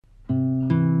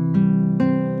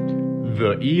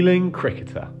The Ealing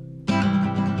Cricketer.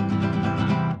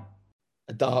 A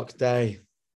dark day,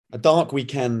 a dark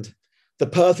weekend. The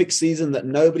perfect season that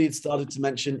nobody had started to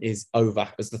mention is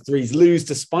over as the Threes lose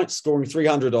despite scoring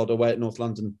 300 odd away at North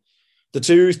London. The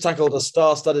Twos tackled a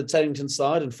star-studded Teddington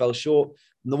side and fell short,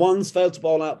 and the Ones failed to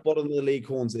bowl out bottom of the league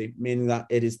Kearnsey, meaning that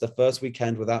it is the first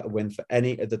weekend without a win for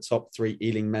any of the top three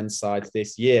Ealing men's sides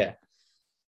this year.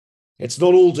 It's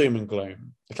not all doom and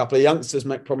gloom. A couple of youngsters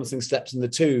make promising steps in the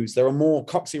Twos. There are more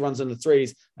Coxey runs in the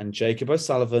Threes, and Jacob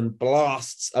O'Sullivan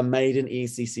blasts a maiden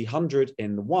ECC 100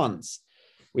 in the Ones.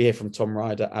 We hear from Tom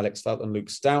Ryder, Alex Felt and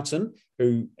Luke Stoughton,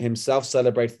 who himself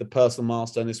celebrated the personal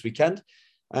milestone this weekend.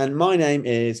 And my name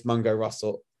is Mungo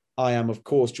Russell. I am, of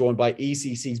course, joined by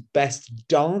ECC's best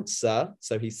dancer,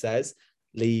 so he says,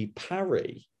 Leigh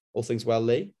Parry. All things well,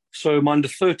 Leigh? So my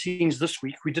under-13s this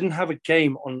week, we didn't have a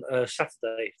game on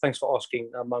Saturday. Thanks for asking,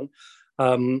 Mung,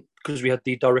 because we had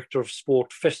the Director of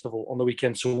Sport Festival on the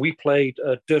weekend. So we played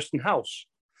Durston House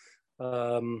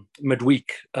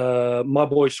midweek. My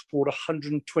boys scored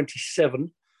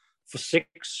 127 for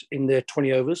 6 in their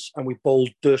 20 overs, and we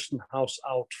bowled Durston House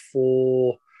out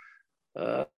for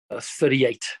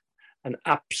 38. An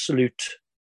absolute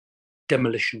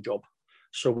demolition job.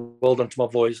 So well done to my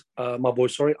boys. I'm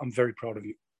very proud of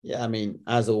you. Yeah, I mean,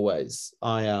 as always,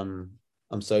 I'm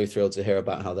so thrilled to hear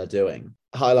about how they're doing.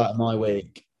 Highlight of my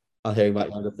week, I'm hearing about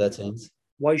the under-13s.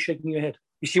 Why are you shaking your head?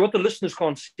 You see, what the listeners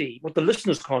can't see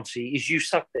is you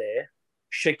sat there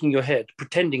shaking your head,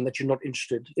 pretending that you're not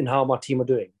interested in how my team are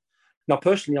doing. Now,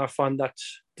 personally, I find that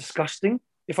disgusting.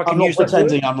 If I can use that word. I'm not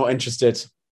pretending I'm not interested.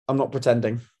 I'm not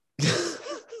pretending.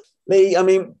 Leigh, I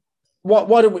mean,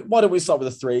 why don't we start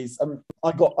with the Threes?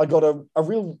 I got a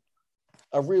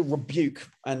real rebuke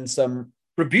and some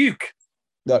rebuke.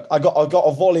 Look, I got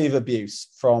a volley of abuse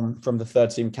from the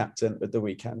third team captain at the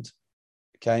weekend.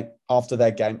 Okay, after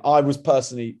their game,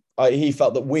 he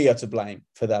felt that we are to blame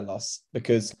for their loss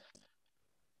because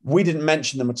we didn't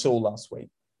mention them at all last week,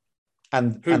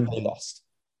 and they lost.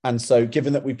 And so,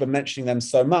 given that we've been mentioning them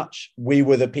so much, we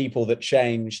were the people that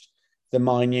changed the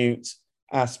minute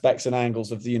aspects and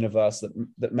angles of the universe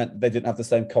that meant they didn't have the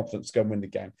same confidence to go and win the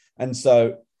game. And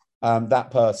so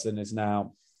that person is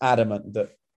now adamant that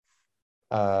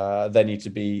they need to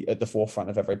be at the forefront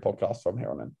of every podcast from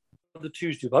here on in. The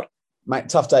Twos do, bud. Mate,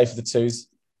 tough day for the Twos.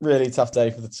 Really tough day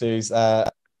for the Twos.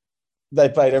 They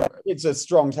played it's a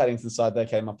strong Teddington side they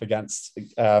came up against.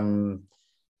 In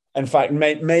fact,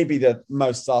 maybe the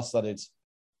most star-studded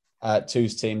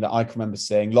Twos team that I can remember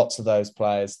seeing. Lots of those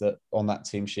players that on that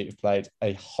team sheet have played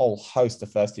a whole host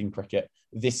of first team cricket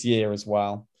this year as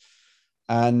well.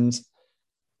 And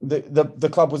the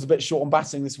club was a bit short on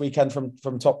batting this weekend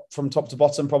from top to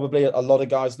bottom. Probably a lot of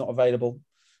guys not available.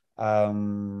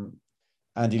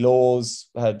 Andy Laws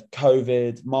had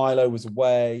COVID. Milo was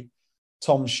away.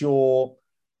 Tom Shaw.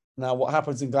 Now, what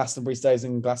happens in Glastonbury stays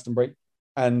in Glastonbury,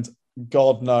 and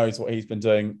God knows what he's been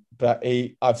doing. But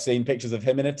I've seen pictures of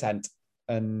him in a tent,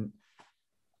 and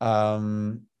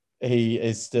he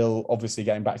is still obviously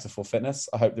getting back to full fitness.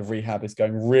 I hope the rehab is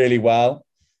going really well.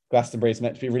 Glastonbury is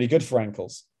meant to be really good for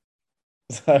ankles.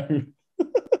 So,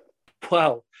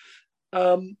 wow.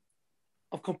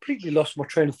 I've completely lost my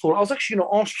train of thought. I was actually going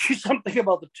to ask you something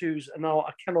about the Twos, and now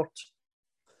I cannot,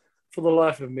 for the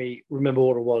life of me, remember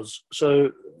what it was.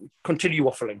 So, continue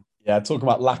waffling. Yeah, talking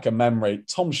about lack of memory.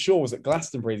 Tom Shaw was at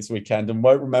Glastonbury this weekend and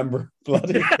won't remember a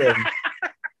bloody thing.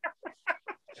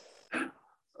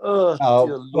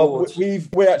 Dear Lord.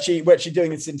 We're actually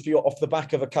doing this interview off the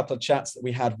back of a couple of chats that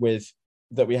we had with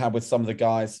some of the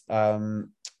guys. That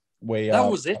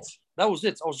was it. I was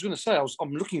going to say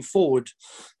I'm looking forward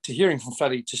to hearing from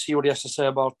Faddy to see what he has to say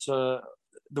about the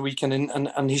weekend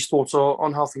and his thoughts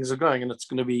on how things are going. And it's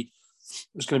going to be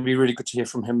really good to hear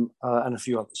from him and a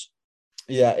few others.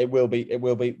 Yeah, it will be.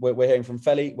 We're hearing from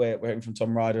Felly, we're hearing from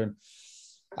Tom Ryder,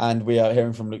 and we are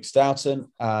hearing from Luke Stoughton.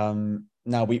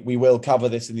 Now we will cover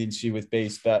this in the interview with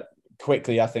Beast, but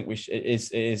quickly, I think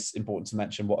it is important to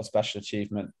mention what a special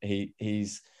achievement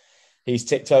he's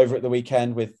ticked over at the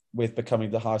weekend with becoming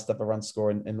the highest ever run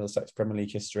scorer in Middlesex Premier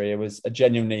League history. It was a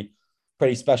genuinely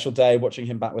pretty special day watching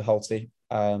him back with Holty,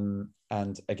 and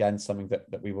again something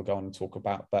that we will go on and talk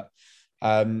about. But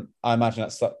I imagine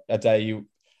that's a day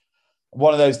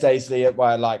one of those days, Leigh,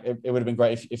 where it would have been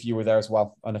great if you were there as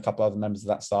well, and a couple other members of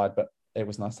that side. But it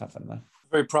was nice to have him there.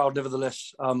 Very proud,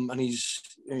 nevertheless, and he's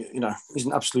an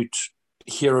absolute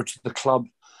hero to the club.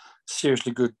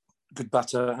 Seriously good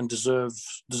batter, and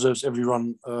deserves every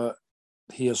run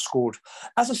he has scored.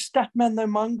 As a stat man, though,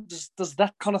 Mung, does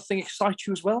that kind of thing excite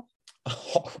you as well?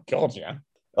 Oh God, yeah.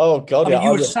 Oh God, I mean,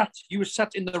 you were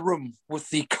sat in the room with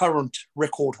the current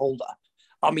record holder.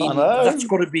 I mean, I know. that's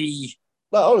got to be...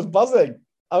 No, I was buzzing.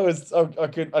 I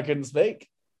couldn't speak.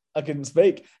 I couldn't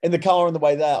speak. In the car on the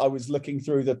way there, I was looking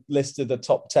through the list of the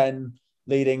top 10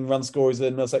 leading run scorers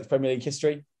in Middlesex Premier League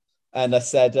history. And I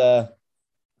said,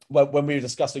 when we were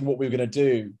discussing what we were going to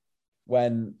do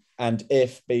when and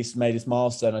if Beast made his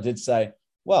milestone, I did say,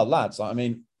 well, lads, I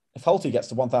mean, if Holty gets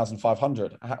to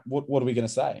 1,500, what are we going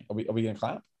to say? Are we going to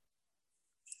clap?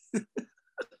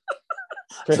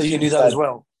 So you knew that as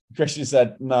well? Christian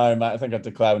said, no, mate, I think I'd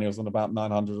declare when he was on about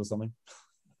 900 or something.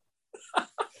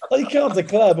 Well, you can't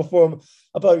declare before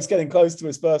a bloke's getting close to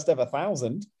his first ever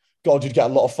 1,000. God, you'd get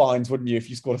a lot of fines, wouldn't you, if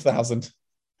you scored 1,000?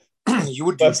 You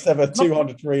would. First ever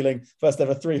 200 freeling, first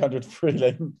ever 300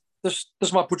 freeling. This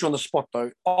might put you on the spot,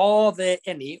 though. Are there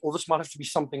any, or this might have to be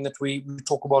something that we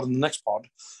talk about in the next pod,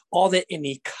 are there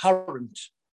any current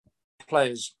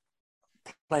players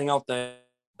playing out there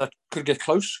that could get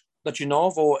close, that you know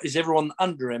of, or is everyone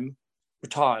under him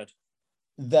retired?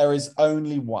 There is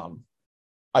only one,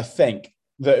 I think,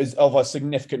 that is of a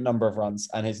significant number of runs,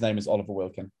 and his name is Oliver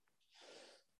Wilkin.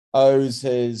 O's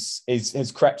has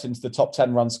crept into the top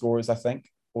 10 run scorers, I think,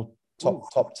 or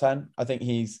top 10. I think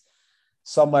he's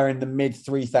somewhere in the mid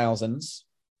 3,000s,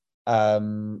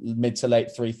 mid to late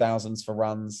 3,000s for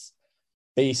runs.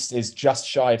 Beast is just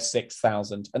shy of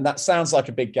 6,000. And that sounds like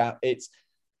a big gap. It's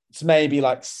maybe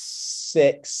like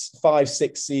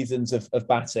 5-6 seasons of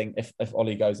batting if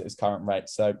Ollie goes at his current rate.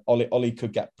 So Ollie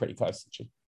could get pretty close, actually.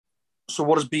 So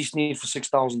what does Beast need for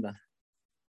 6,000 then?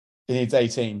 He needs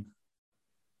 18.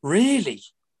 Really?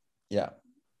 Yeah.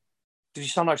 Did you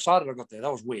sound excited I got there?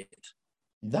 That was weird.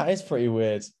 That is pretty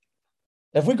weird.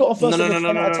 Have we got a first 10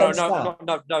 out of 10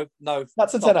 stat? No.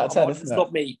 That's a 10 out of 10, isn't it? It's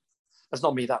not me. That's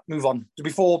not me. That. Move on.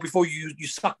 Before you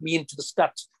suck me into the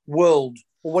stats world,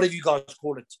 or whatever you guys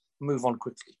call it, move on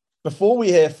quickly. Before we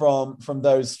hear from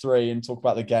those three and talk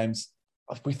about the games,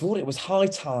 we thought it was high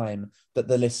time that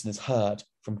the listeners heard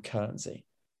from Kearnsey.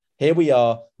 Here we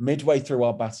are, midway through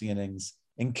our batting innings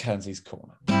in Kearnsey's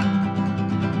corner.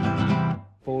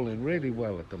 Bowling really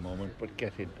well at the moment, but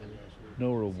getting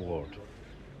no reward.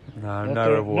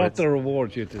 No reward. Not the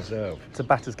reward you deserve. It's a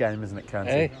batter's game, isn't it, Kearnsey?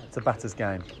 Eh? It's a batter's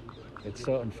game. It's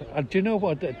so unfair. And do you know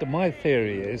what? My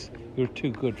theory is you're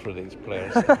too good for these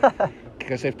players.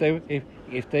 Because if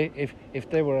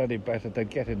they were any better, they'd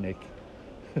get a nick.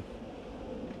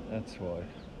 That's why.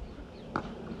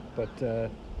 But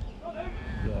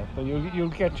but you'll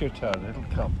get your turn. It'll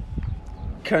come.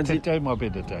 Kearnsey, Today might be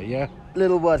the day. Yeah.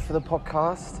 little word for the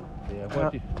podcast.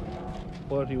 Yeah.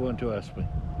 What do you want to ask me?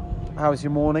 How was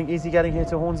your morning? Easy getting here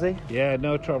to Hornsey? Yeah,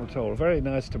 no trouble at all. Very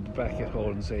nice to be back at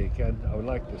Hornsey again. I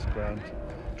like this ground.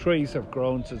 Trees have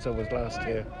grown since I was last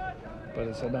here, but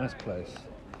it's a nice place.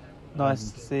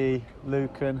 Nice to see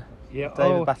Luke and Yeah,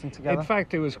 David batting together. In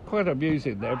fact, it was quite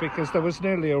amusing there because there was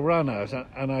nearly a run out,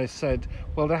 and I said,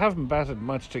 well, they haven't batted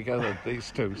much together,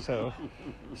 these two. So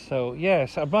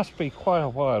yes, it must be quite a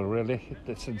while, really,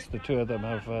 since the two of them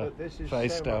have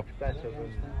faced up. Better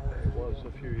than it was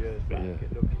a few years back. Yeah.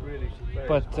 It looks really very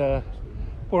But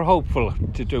we're hopeful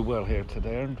to do well here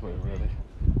today, aren't we, really?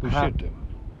 We should do.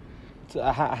 So,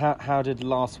 how did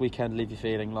last weekend leave you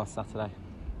feeling, last Saturday?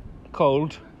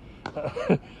 Cold.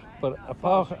 But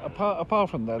apart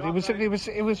from that,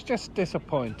 it was just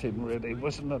disappointing, really,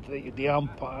 wasn't it? The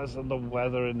umpires and the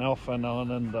weather and off and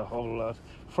on and the whole lot.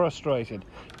 Frustrated.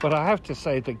 But I have to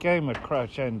say, the game at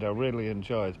Crouch End I really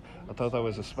enjoyed. I thought that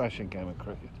was a smashing game of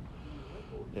cricket.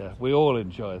 Yeah, we all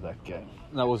enjoyed that game.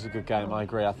 That was a good game, I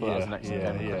agree. I thought that was an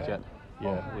excellent game of cricket.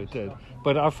 Yeah, we did.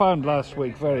 But I found last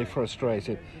week very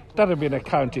frustrating. That had been a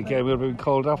county game, it would have been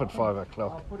called off at 5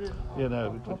 o'clock. You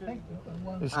know,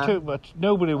 it's too much.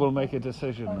 Nobody will make a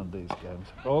decision on these games.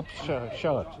 Oops,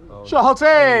 shot.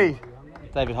 Shotty!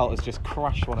 David Holt has just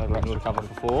crashed one over extra cover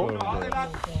for 4.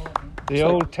 The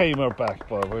old team are back,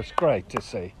 boy. It's great to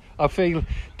see. I feel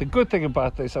the good thing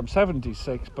about this, I'm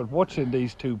 76, but watching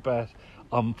these two bat,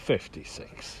 I'm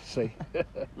 56. See,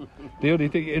 the only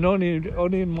thing,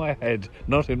 only in my head,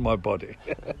 not in my body.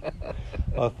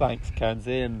 Well, thanks,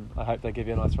 Kearnsey, and I hope they give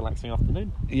you a nice, relaxing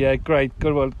afternoon. Yeah, great,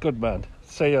 good man.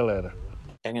 See you later.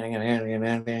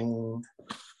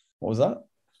 What was that?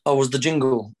 Oh, was the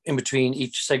jingle in between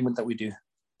each segment that we do?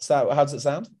 So, how does it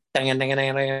sound? Dang, dang,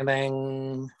 dang, dang,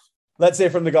 dang. Let's hear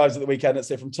from the guys at the weekend. Let's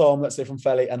hear from Tom. Let's hear from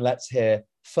Felly, and let's hear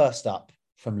first up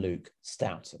from Luke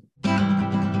Stoughton.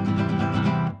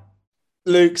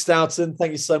 Luke Stoughton,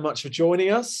 thank you so much for joining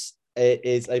us. It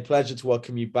is a pleasure to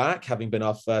welcome you back, having been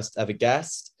our first ever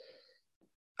guest.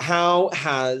 How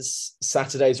has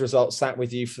Saturday's result sat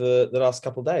with you for the last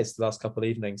couple of days, the last couple of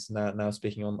evenings, now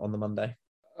speaking on the Monday?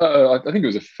 I think it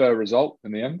was a fair result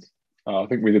in the end. I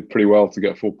think we did pretty well to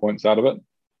get 4 points out of it.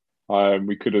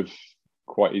 We could have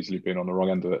quite easily been on the wrong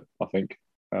end of it, I think,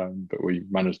 but we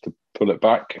managed to pull it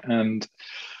back and,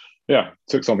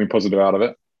 took something positive out of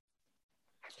it.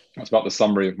 That's about the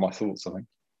summary of my thoughts, I think.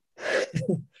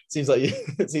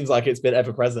 It seems like it's been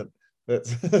ever present.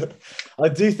 But I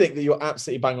do think that you're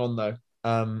absolutely bang on, though.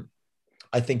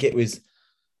 I think it was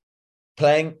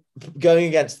going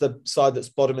against the side that's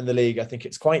bottom in the league. I think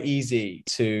it's quite easy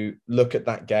to look at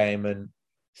that game and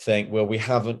think, well, we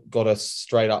haven't got a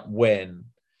straight up win,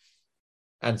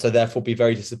 and so therefore be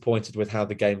very disappointed with how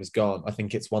the game has gone. I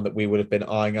think it's one that we would have been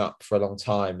eyeing up for a long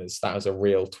time, as that was a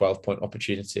real 12-point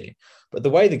opportunity. But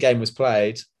the way the game was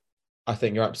played, I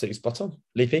think you're absolutely spot on.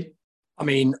 Leapy? I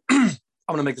mean, I'm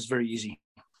going to make this very easy.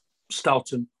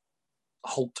 Stoughton,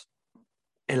 Holt,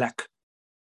 Elak,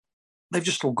 they've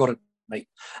just all got it, mate.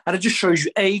 And it just shows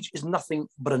you age is nothing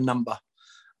but a number.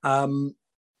 And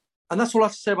that's all I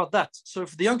have to say about that. So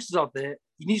for the youngsters out there,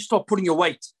 you need to start putting your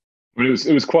weight. I mean,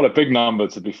 it was quite a big number,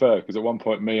 to be fair, because at one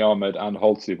point me, Ahmed and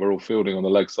Holty were all fielding on the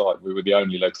leg side. We were the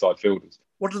only leg side fielders.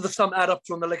 What did the sum add up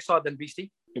to on the leg side then,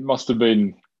 Beastie? It must have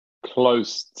been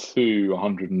close to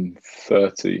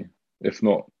 130, if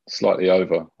not slightly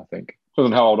over, I think.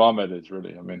 Depends on how old Ahmed is,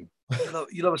 really. I mean,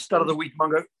 you'll have a stud of the week,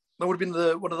 Mungo. That would have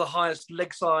been one of the highest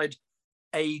leg side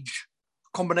age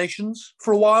combinations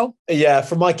for a while. Yeah,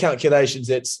 from my calculations,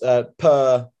 it's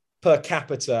per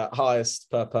capita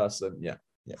highest per person. Yeah.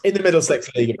 In the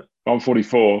Middlesex League. I'm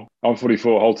 44.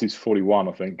 Holty's 41,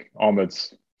 I think.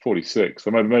 Ahmed's 46.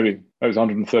 So maybe it was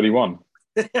 131.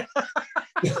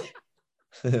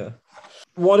 Yeah.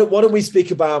 Why don't we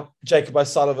speak about Jacob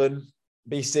O'Sullivan,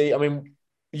 BC? I mean,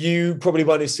 you probably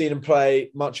won't have seen him play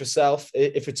much yourself,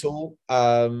 if at all.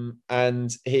 And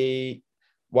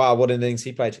what innings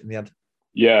he played in the end.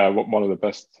 Yeah, one of the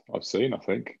best I've seen, I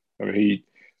think. I mean,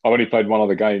 I've only played one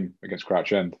other game against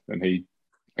Crouch End, and I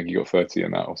think he got 30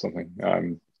 in that or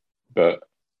something. But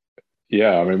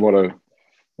yeah, I mean, what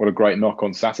a great knock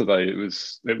on Saturday. It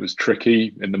was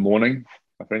tricky in the morning.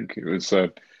 I think it was.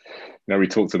 We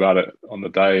talked about it on the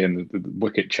day, and the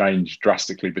wicket changed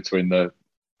drastically between the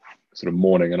sort of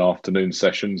morning and afternoon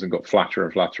sessions, and got flatter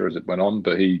and flatter as it went on.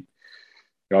 But I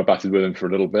batted with him for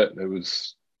a little bit.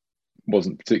 It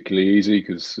wasn't particularly easy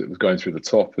because it was going through the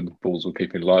top and the balls were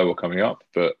keeping low or coming up.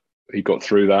 But he got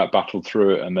through that, battled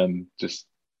through it, and then just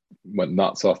went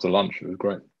nuts after lunch. It was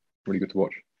great. Really good to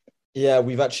watch. Yeah,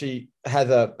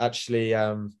 Heather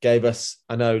gave us,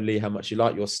 I know, Lee, how much you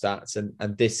like your stats,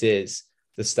 and this is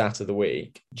the stat of the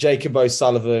week. Jacob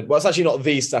O'Sullivan, well, it's actually not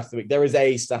the stat of the week. There is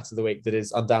a stat of the week that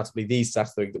is undoubtedly the stat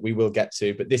of the week that we will get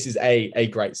to, but this is a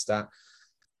great stat.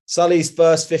 Sully's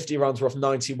first 50 runs were off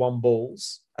 91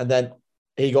 balls, and then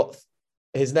he got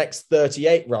his next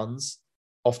 38 runs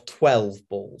off 12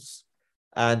 balls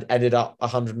and ended up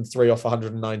 103 off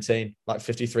 119, like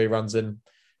 53 runs in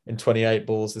 28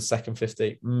 balls, the second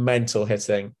 50. Mental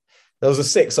hitting. There was a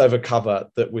 6 over cover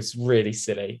that was really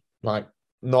silly, like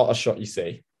not a shot you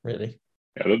see, really.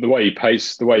 Yeah, the way he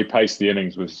paced the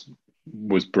innings was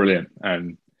brilliant,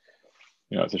 and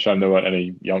it's a shame there weren't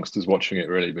any youngsters watching it,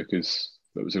 really, because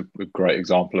it was a great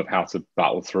example of how to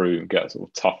battle through and get sort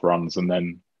of tough runs, and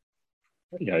then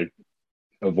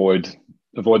avoid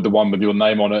the one with your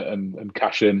name on it and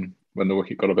cash in when the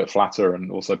wicket got a bit flatter,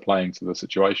 and also playing to the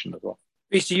situation as well.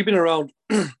 Beastie, you've been around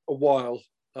a while,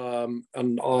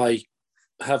 and I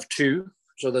have too.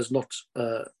 So there's not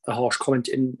a harsh comment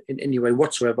in any way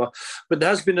whatsoever. But there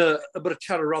has been a bit of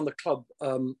chat around the club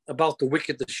about the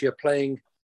wicket this year playing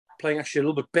actually a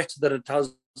little bit better than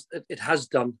it has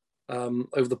done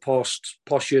over the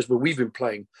past years where we've been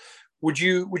playing. Would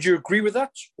you agree with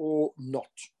that or not?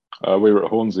 We were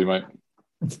at Hornsey, mate.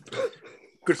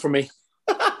 Good for me.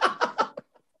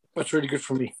 That's really good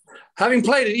for me. Having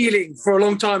played at Ealing for a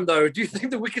long time, though, do you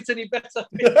think the wicket's any better?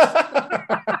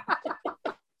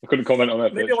 I couldn't comment on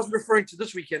that. Maybe I wasn't referring to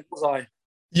this weekend, was I?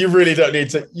 You really don't need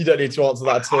to. You don't need to answer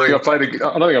that at all. I don't think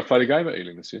I've played a game at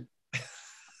Ealing this year.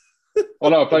 Oh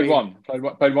no, I played one.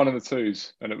 Played one in the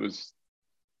twos, and it was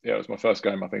my first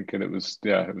game, I think, and it was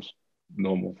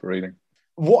normal for Ealing.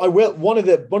 One of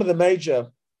the major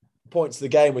points of the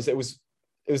game was it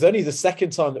was only the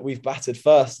second time that we've batted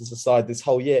first as a side this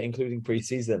whole year, including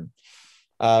pre-season,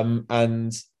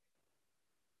 and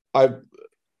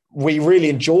we really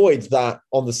enjoyed that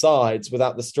on the sides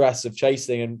without the stress of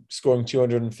chasing and scoring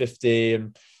 250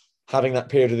 and having that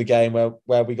period of the game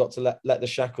where we got to let the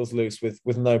shackles loose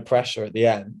with no pressure at the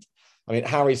end. I mean,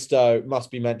 Harry Stowe,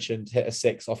 must be mentioned, hit a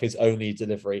 6 off his only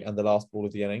delivery and the last ball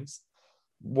of the innings.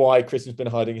 Why Chris has been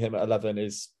hiding him at 11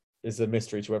 is a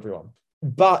mystery to everyone.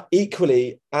 But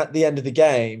equally, at the end of the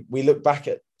game, we look back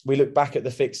at we look back at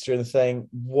the fixture and think,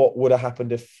 what would have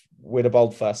happened if we'd have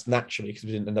bowled first naturally, because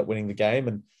we didn't end up winning the game.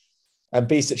 And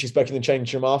Beesic, she spoke in the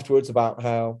changing room afterwards about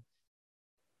how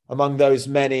among those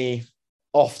many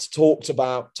oft talked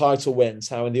about title wins,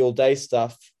 how in the all-day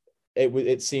stuff,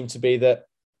 it seemed to be that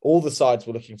all the sides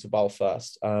were looking to bowl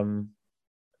first. And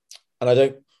I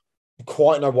don't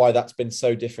quite know why that's been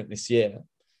so different this year,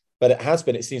 but it has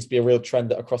been. It seems to be a real trend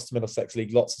that across the Middlesex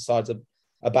League, lots of sides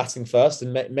are batting first,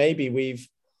 and maybe we've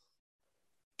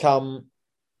come.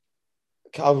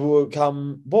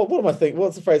 What am I thinking?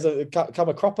 What's the phrase? Come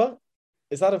a cropper?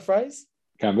 Is that a phrase?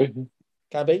 Can be.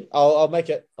 Can be. I'll make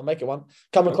it one.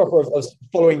 Come a cropper of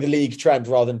following the league trend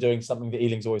rather than doing something that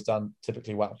Ealing's always done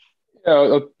typically well.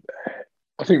 Yeah,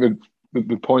 I think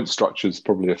the point structure's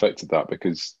probably affected that,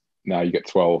 because now you get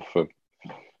 12 for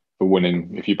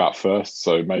winning if you bat first.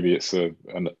 So maybe it's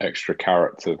an extra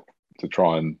carrot to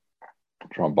try and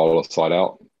bowl a side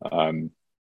out.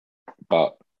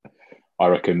 But I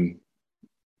reckon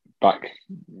back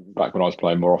when I was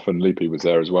playing more often, Leapy was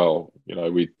there as well. You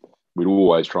know, we'd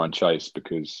always try and chase,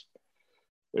 because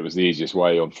it was the easiest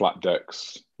way on flat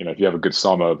decks. You know, if you have a good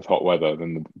summer with hot weather,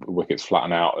 then the wickets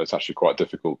flatten out. It's actually quite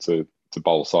difficult to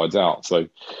bowl sides out. So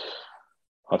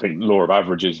I think law of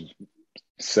averages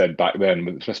said back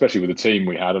then, especially with the team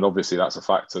we had, and obviously that's a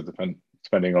factor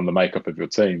depending on the makeup of your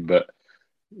team. But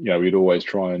you know, we'd always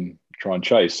try and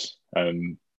chase.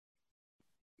 And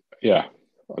yeah,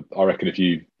 I reckon if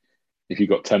you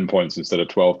got 10 points instead of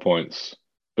 12 points,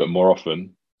 but more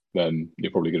often, then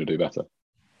you're probably going to do better.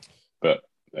 But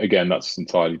again, that's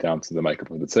entirely down to the makeup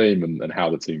of the team and how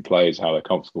the team plays, how they're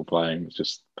comfortable playing. It's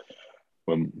just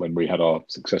when we had our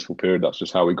successful period, that's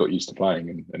just how we got used to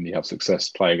playing, and you have success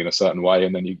playing in a certain way,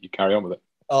 and then you carry on with it.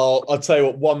 Oh, I'll tell you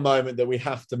what, one moment that we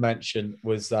have to mention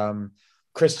was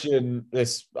Christian.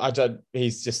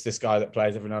 He's just this guy that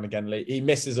plays every now and again. He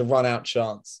misses a run out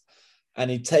chance,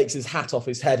 and he takes his hat off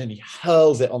his head and he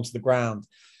hurls it onto the ground.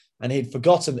 And he'd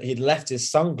forgotten that he'd left his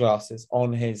sunglasses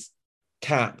on his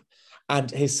cap,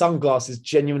 and his sunglasses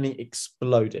genuinely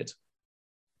exploded.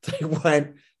 They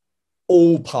went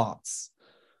all parts.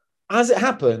 As it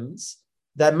happens,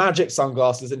 they're magic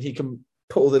sunglasses and he can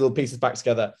put all the little pieces back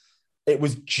together. It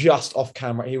was just off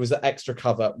camera. He was at extra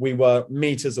cover. We were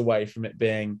meters away from it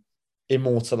being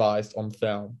immortalized on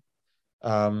film.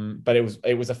 But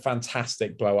it was a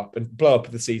fantastic blow up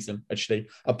of the season, actually,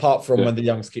 apart from when the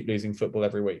Youngs keep losing football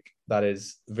every week. That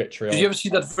is vitriol. Did you ever see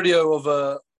that video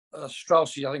of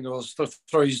Straussy, I think it was,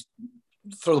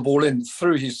 throw the ball in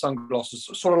through his sunglasses,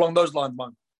 sort of along those lines,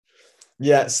 man?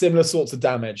 Yeah, similar sorts of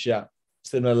damage,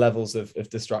 similar levels of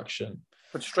destruction.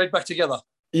 But straight back together.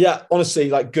 Yeah, honestly,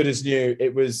 like good as new.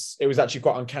 It was actually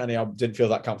quite uncanny. I didn't feel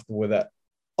that comfortable with it.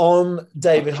 On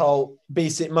David Holt,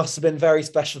 it must have been very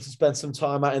special to spend some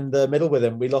time out in the middle with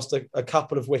him. We lost a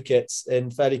couple of wickets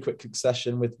in fairly quick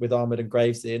succession with Ahmed and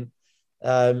Graves in.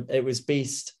 It was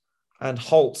Beast and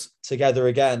Holt together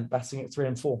again, batting at 3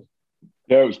 and 4.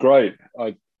 Yeah, it was great.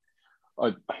 I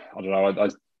don't know.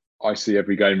 I see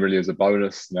every game really as a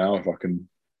bonus now. If I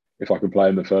can play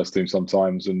in the first team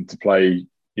sometimes, and to play,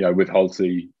 you know, with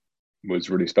Holty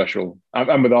was really special,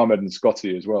 and with Ahmed and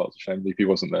Scotty as well. It's a shame DP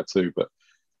wasn't there too, but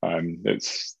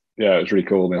it was really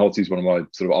cool. I mean, Holty's one of my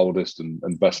sort of oldest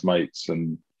and best mates,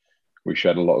 and we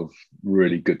shared a lot of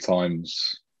really good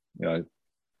times, you know,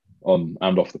 on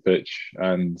and off the pitch.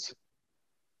 And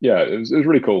yeah, it was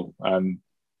really cool, and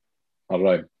I don't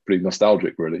know, pretty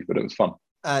nostalgic really, but it was fun.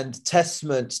 And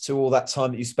testament to all that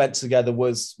time that you spent together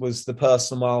was the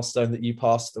personal milestone that you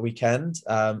passed the weekend.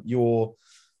 Your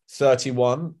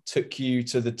 31 took you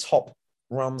to the top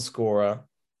run scorer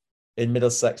in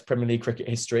Middlesex Premier League cricket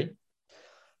history.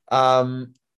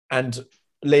 And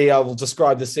Leigh, I will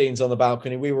describe the scenes on the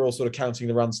balcony. We were all sort of counting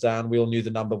the runs down. We all knew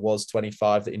the number was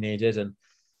 25 that he needed. And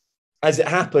as it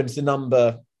happened, the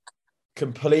number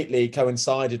completely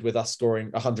coincided with us scoring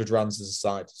 100 runs as a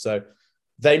side. So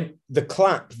the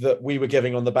clap that we were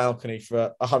giving on the balcony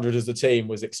for 100 as a team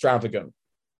was extravagant.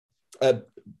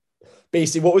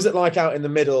 BC, what was it like out in the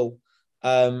middle?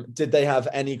 Did they have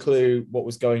any clue what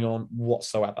was going on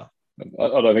whatsoever? I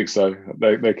don't think so.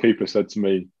 Their keeper said to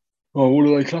me, "Oh, what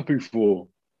are they clapping for?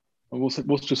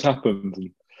 What's just happened?"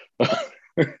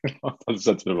 And I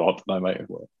said to them, "I don't know, mate.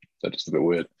 They're just a bit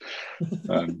weird."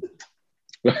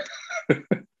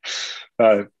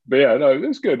 But yeah, no, it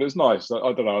was good. It was nice. I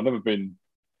don't know. I've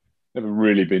never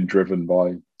really been driven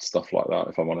by stuff like that,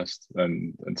 if I'm honest.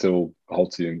 And until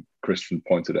Holty and Christian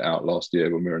pointed it out last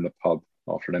year when we were in the pub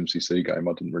after an MCC game,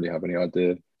 I didn't really have any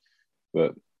idea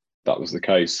that that was the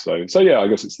case. So yeah, I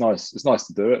guess it's nice. It's nice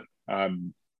to do it.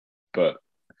 But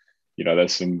you know,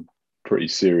 there's some pretty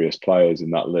serious players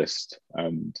in that list,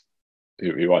 and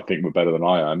who I think were better than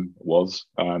I was.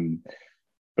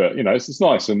 But it's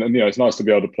nice, and it's nice to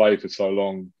be able to play for so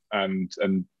long and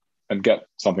get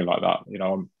something like that.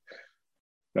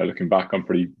 Looking back, I'm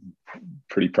pretty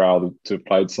proud to have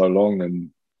played so long, and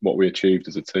what we achieved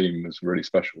as a team was really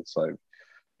special. So,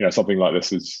 something like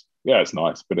this is, it's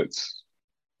nice, but it's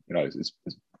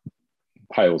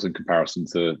pales in comparison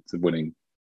to winning,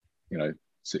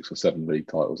 6 or 7 league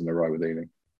titles in a row with Ealing.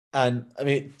 And I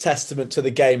mean, testament to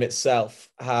the game itself,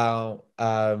 how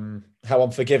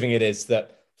unforgiving it is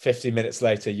that 15 minutes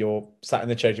later you're sat in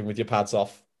the changing room with your pads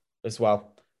off as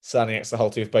well, standing next to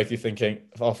Holty with both you thinking,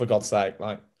 oh, for God's sake,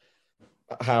 like,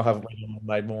 how haven't we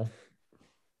made more?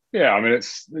 Yeah, I mean,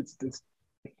 it's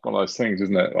one of those things,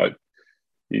 isn't it? Like,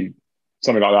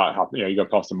 something like that happen, you go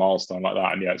past a milestone like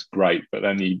that, and it's great, but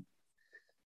then you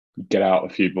get out a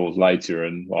few balls later,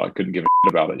 and I couldn't give a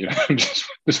shit about it.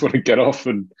 Just want to get off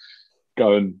and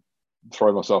go and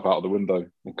throw myself out of the window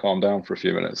and calm down for a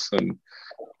few minutes. And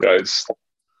it's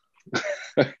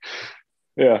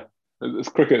it's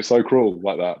cricket is so cruel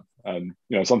like that, and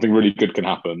something really good can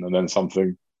happen, and then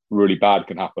something really bad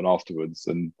can happen afterwards,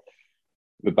 and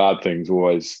the bad things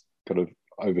always kind of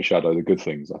overshadow the good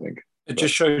things, I think. It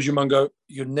just shows you, Mungo,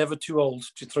 you're never too old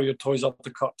to throw your toys up the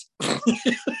cot.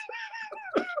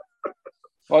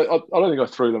 I don't think I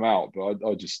threw them out, but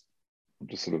I just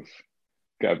sort of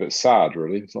get a bit sad,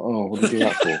 really. It's like, oh, what did you do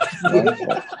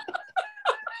that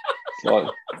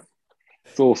for?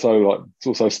 It's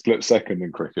also split second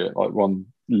in cricket. Like, one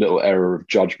little error of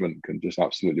judgment can just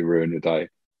absolutely ruin your day.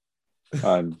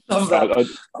 And love that.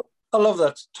 I love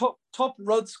that. Top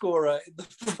run scorer in the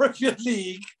Premier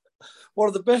League. One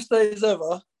of the best days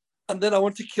ever. And then I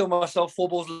want to kill myself 4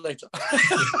 balls later.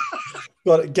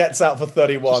 Well, it gets out for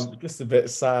 31. Just a bit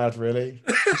sad, really.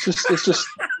 It's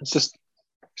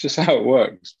just how it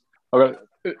works.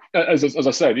 As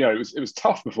I said, it was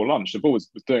tough before lunch. The ball was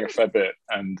doing a fair bit,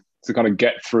 and to kind of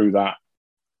get through that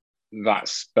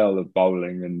spell of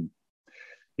bowling,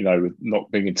 and with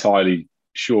not being entirely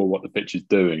sure what the pitch is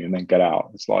doing, and then get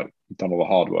out. It's like you've done all the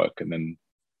hard work, and then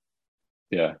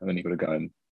you've got to go and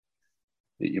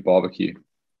eat your barbecue,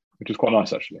 which was quite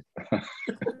nice, actually.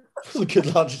 It was a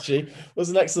good lunch, G. It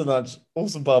was an excellent lunch.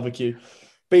 Awesome barbecue.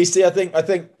 Beastie, I think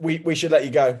we should let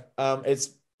you go. It's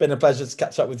been a pleasure to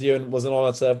catch up with you, and was an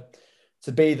honour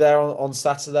to be there on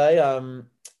Saturday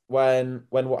when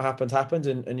what happened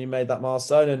and you made that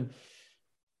milestone, and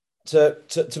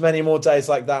to many more days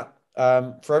like that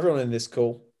for everyone in this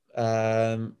call.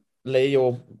 Leigh,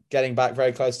 you're getting back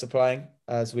very close to playing,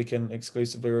 as we can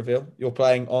exclusively reveal. You're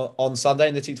playing on Sunday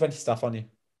in the T20 stuff, aren't you?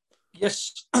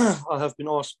 Yes, I have been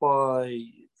asked by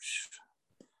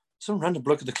some random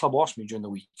bloke at the club. Asked me during the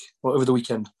week or over the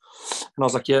weekend, and I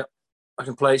was like, "Yeah, I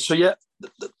can play." So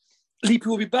Leapy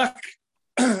will be back,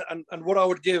 and what I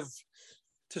would give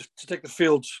to take the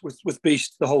field with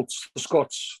Beast, the Holts, the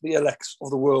Scots, the LX of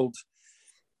the world,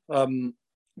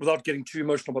 without getting too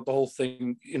emotional about the whole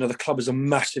thing. The club is a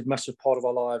massive, massive part of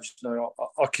our lives.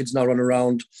 Our kids now run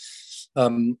around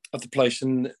at the place,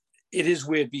 and it is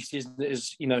weird, Beastie, isn't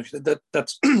it?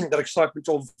 That's that excitement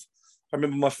of, I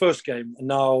remember my first game, and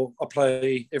now I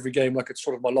play every game like it's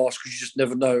sort of my last, because you just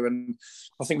never know. And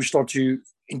I think we start to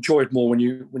enjoy it more when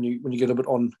you get a bit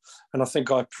on. And I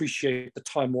think I appreciate the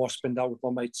time more I spend out with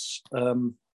my mates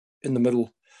in the middle.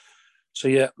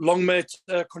 So long may it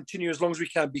continue as long as we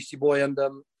can, Beastie Boy. And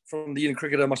from the Ealing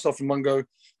Cricketer, myself and Mungo,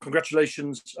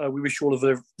 congratulations. We wish you all of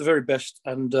the very best.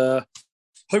 And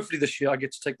hopefully this year I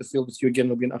get to take the field with you again.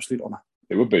 It'll be an absolute honour.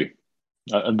 It would be.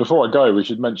 And before I go, we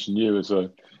should mention you as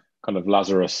a kind of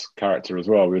Lazarus character as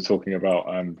well. We were talking about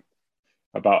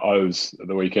O's at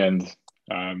the weekend.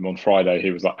 On Friday,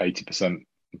 he was like 80%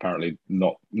 apparently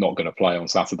not going to play on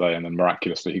Saturday, and then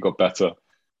miraculously he got better.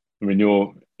 I mean,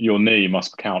 your knee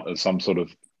must count as some sort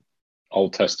of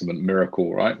Old Testament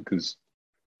miracle, right? Because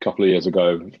a couple of years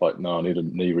ago, it's like, no, I need a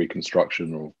knee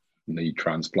reconstruction or knee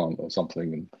transplant or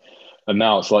something, and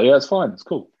now it's like, yeah, it's fine, it's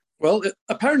cool. Well,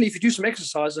 apparently, if you do some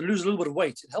exercise and lose a little bit of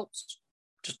weight, it helps.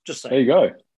 Just say. There you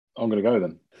go. I'm going to go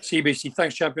then. See you, Beastie.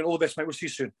 Thanks, champion. All the best, mate. We'll see you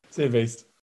soon. See you, Beast.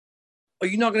 Are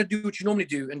you not going to do what you normally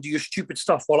do and do your stupid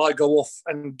stuff while I go off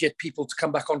and get people to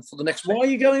come back on for the next one? Why are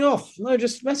you going off? No,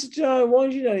 just message her. Why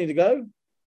do you don't need to go?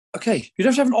 Okay, you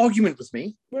don't have to have an argument with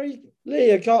me. Where are you?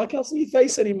 Leigh, I can't see your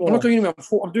face anymore. I'm not going anywhere.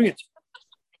 I'm doing it.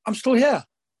 I'm still here.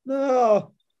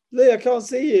 No, Leigh, I can't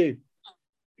see you.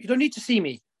 You don't need to see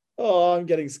me. Oh, I'm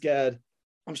getting scared.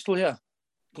 I'm still here.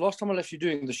 The last time I left you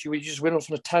doing this, you just went off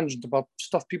on a tangent about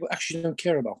stuff people actually don't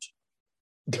care about.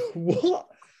 What?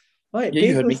 Mate, Yeah,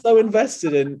 you heard people me. are so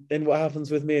invested in what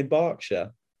happens with me in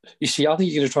Berkshire. You see, I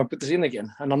think you're going to try and put this in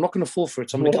again, and I'm not going to fall for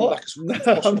it. So I'm going to come back as No, quick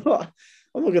as possible.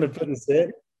 I'm not going to put this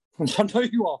in. I know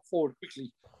you are. Forward,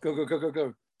 quickly. Go, go, go, go,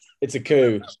 go. It's a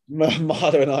coup.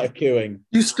 Mardo and I are cooing.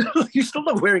 You're still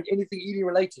not wearing anything Ealing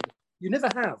related. You never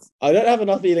have. I don't have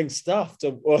enough Ealing stuff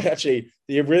to. Well, actually,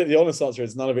 the honest answer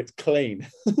is none of it's clean.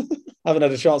 Haven't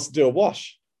had a chance to do a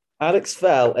wash. Alex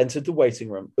Fell entered the waiting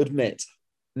room. Admit.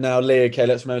 Now, Leigh, okay,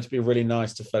 let's remember to be really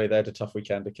nice to Felly. They had a tough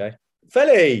weekend, okay?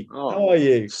 Felly, how are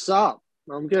you? What's up?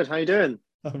 I'm good. How you doing?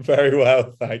 I'm very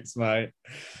well, thanks, mate.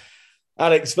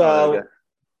 Alex Fell,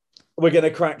 we're going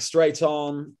to crack straight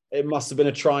on. It must have been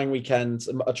a trying weekend,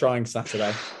 a trying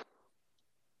Saturday.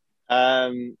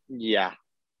 Yeah.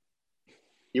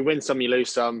 You win some, you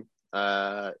lose some.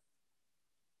 Saturday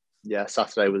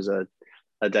was a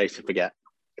day to forget.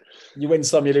 You win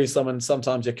some, you lose some, and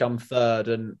sometimes you come third,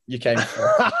 and you came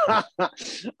fourth.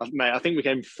 Mate, I think we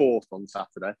came fourth on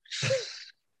Saturday.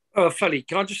 Felly,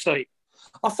 can I just say,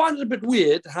 I find it a bit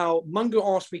weird how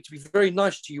Mungo asked me to be very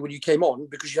nice to you when you came on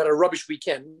because you had a rubbish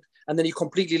weekend, and then he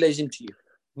completely lays into you.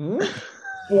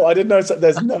 Well, I didn't know.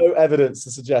 There's no evidence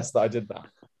to suggest that I did that.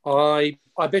 I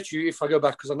bet you, if I go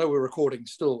back, because I know we're recording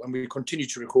still, and we continue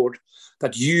to record,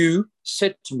 that you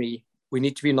said to me, we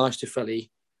need to be nice to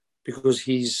Felly because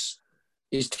his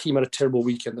team had a terrible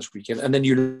weekend this weekend, and then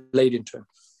you laid into him.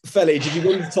 Felly, did you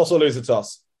win the toss or lose the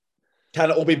toss?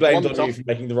 Can it all be blamed on toss. you for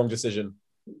making the wrong decision?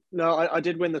 No, I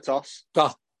did win the toss.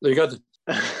 There you go.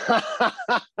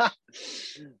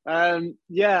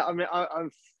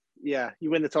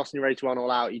 You win the toss and you're ready to run all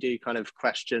out. You do kind of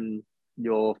question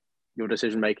your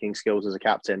decision-making skills as a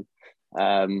captain.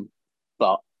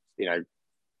 But, their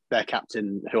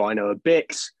captain, who I know are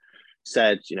Bix,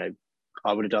 said,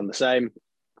 I would have done the same.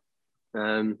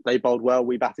 They bowled well,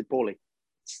 we batted poorly.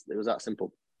 It was that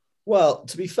simple. Well,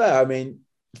 to be fair, I mean,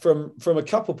 from a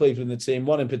couple of people in the team,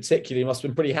 one in particular, you must have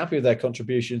been pretty happy with their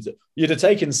contributions. You'd have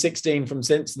taken 16 from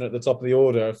Simpson at the top of the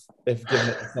order if given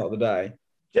it the start of the day.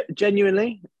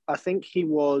 Genuinely, I think he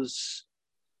was...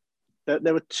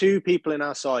 There were two people in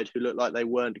our side who looked like they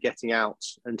weren't getting out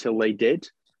until they did.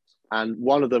 And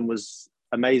one of them was,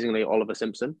 amazingly, Oliver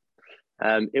Simpson.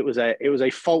 It was a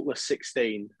faultless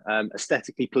 16,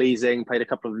 aesthetically pleasing, played a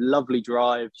couple of lovely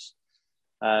drives,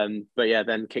 then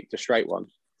kicked a straight one.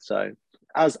 So,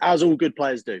 as all good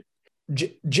players do.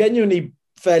 Genuinely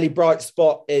fairly bright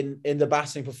spot in the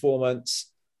batting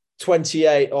performance.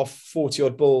 28 off 40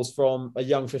 odd balls from a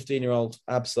young 15-year-old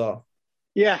Absar.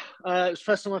 Yeah, it's the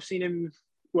first time I've seen him.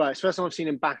 Well, it's the first time I've seen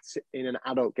him bat in an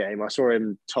adult game. I saw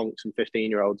him tonk some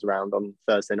 15-year-olds around on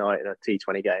Thursday night in a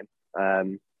T20 game.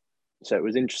 So it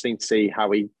was interesting to see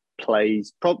how he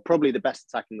plays. Probably the best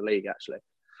attack in the league, actually.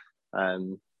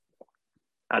 And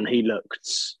he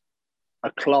looked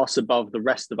a class above the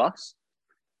rest of us,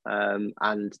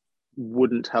 and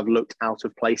wouldn't have looked out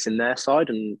of place in their side.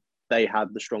 And they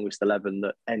had the strongest 11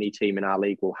 that any team in our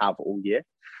league will have all year.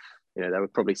 There were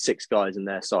probably 6 guys in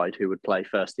their side who would play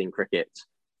first team cricket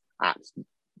at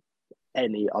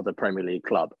any other Premier League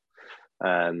club.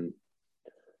 And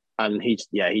he's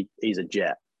a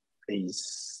jet.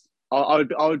 I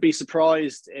would be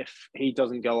surprised if he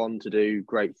doesn't go on to do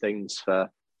great things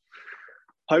for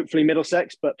hopefully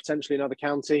Middlesex, but potentially another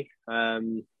county.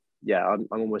 I'm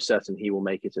almost certain he will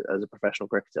make it as a professional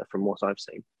cricketer from what I've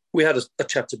seen. We had a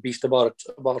chat to Beast about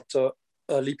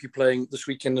Leapy playing this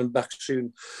weekend and back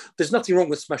soon. There's nothing wrong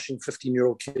with smashing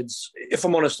 15-year-old kids. If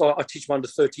I'm honest, I teach my under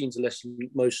 13s a lesson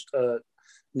most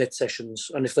net sessions,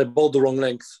 and if they bowl the wrong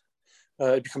length,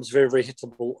 it becomes very, very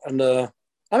hittable. And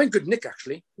I'm in good nick,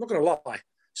 actually. I'm not going to lie.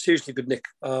 Seriously good nick.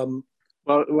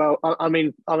 Well, I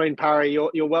mean, Parry,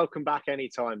 you're welcome back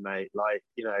anytime, mate.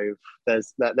 There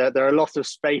are a lot of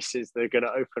spaces that are going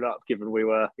to open up, given we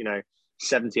were,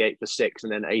 78 for 6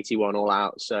 and then 81 all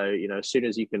out. So, as soon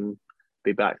as you can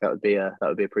be back, that would be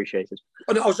appreciated.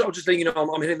 I was just letting you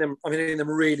know, I'm hitting them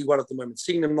really well at the moment.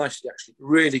 Seeing them nicely, actually,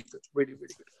 really good, really,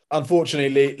 really good.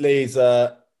 Unfortunately, Lee's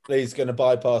going to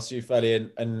bypass you, Felly,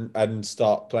 and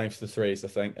start playing for the threes. I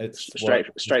think it's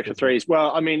straight for threes.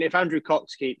 Well, I mean, if Andrew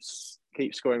Cox keeps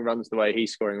scoring runs the way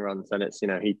he's scoring runs, then it's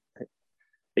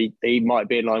he might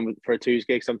be in line for a 2s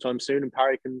gig sometime soon, and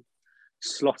Parry can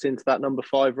slot into that number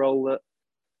 5 role that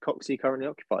Coxey currently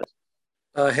occupies.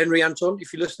 Henry Anton,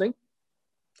 if you're listening,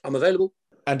 I'm available.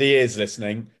 And he is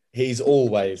listening. He's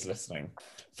always listening.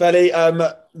 Felly,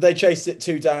 they chased it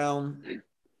 2 down.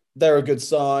 They're a good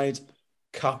side.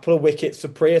 Couple of wickets for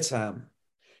Priyatam.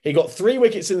 He got 3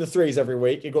 wickets in the 3s every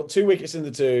week. He got 2 wickets in the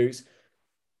 2s.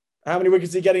 How many wickets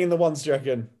is he getting in the 1s, do you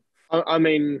reckon? I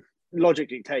mean, logic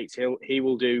dictates he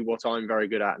will do what I'm very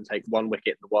good at and take 1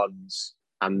 wicket in the 1s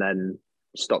and then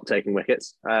stopped taking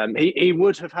wickets. He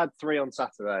would have had 3 on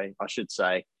Saturday, I should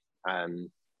say,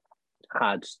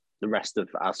 had the rest of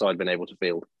our side been able to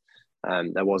field.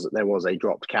 There was a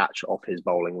dropped catch off his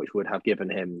bowling, which would have given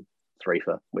him 3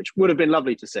 for, which would have been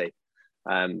lovely to see.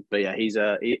 But yeah, he's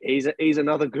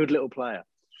another good little player.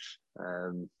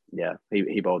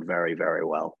 He bowled very, very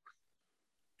well.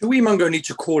 Do we, Mungo, need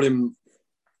to call him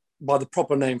by the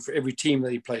proper name for every team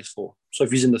that he plays for? So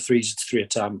if he's in the 3s, it's 3 a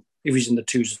tam. If he's in the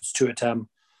 2s, it's 2 a tam.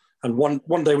 And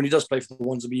one day when he does play for the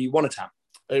 1s, it'll be 1 a tam.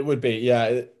 It would be,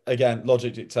 yeah. Again,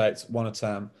 logic dictates 1 a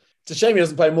tam. It's a shame he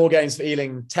doesn't play more games for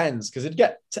Ealing 10s, because he'd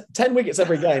get 10 wickets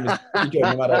every game is pretty good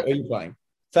no matter who you're playing.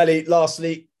 Fairly,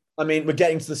 lastly, I mean, we're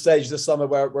getting to the stage this summer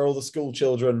where all the school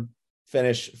children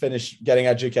finish getting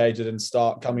educated and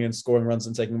start coming and scoring runs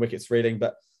and taking wickets for Ealing,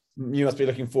 but you must be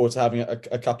looking forward to having a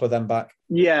couple of them back.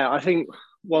 Yeah, I think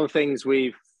one of the things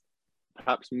we've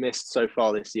perhaps missed so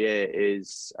far this year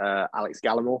is Alex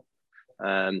Gallimore.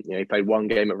 He played 1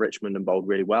 game at Richmond and bowled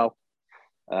really well.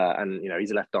 And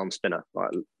he's a left-arm spinner.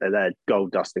 Like, they're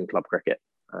gold dust in club cricket.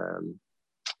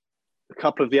 A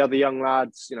couple of the other young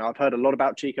lads, I've heard a lot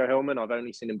about Chico Hillman. I've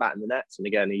only seen him bat in the nets, and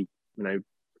again, he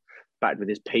batted with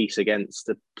his piece against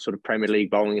the sort of Premier League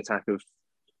bowling attack of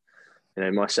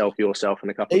myself, yourself,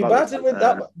 and a couple of others. He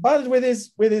batted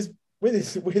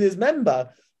with his member.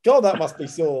 God, that must be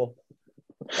sore.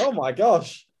 Oh my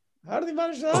gosh, how did he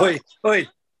manage that?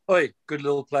 Oi! Good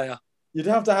little player. You'd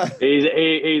have to have.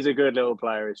 He's a good little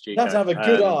player, is Chico. You'd have to have a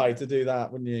good eye to do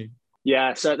that, wouldn't you?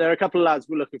 Yeah, so there are a couple of lads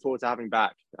we're looking forward to having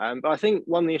back. But I think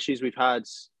one of the issues we've had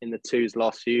in the 2s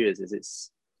last few years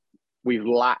is we've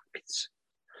lacked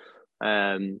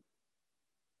the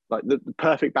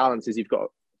perfect balance is you've got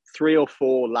 3 or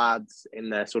 4 lads in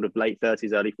their sort of late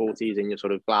 30s, early 40s, in your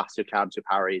sort of Glass, your Cabs, your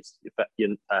Parrys,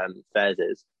 your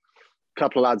Fairses. A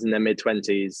couple of lads in their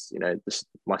mid-20s,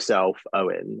 myself,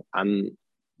 Owen, and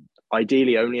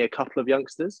ideally only a couple of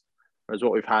youngsters. Whereas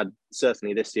what we've had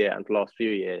certainly this year and for the last few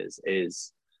years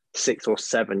is 6 or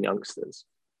 7 youngsters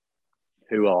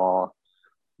who are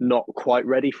not quite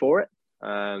ready for it.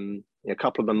 A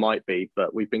couple of them might be,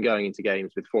 but we've been going into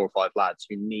games with 4 or 5 lads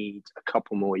who need a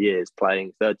couple more years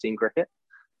playing third team cricket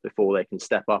before they can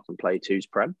step up and play 2s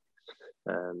Prem.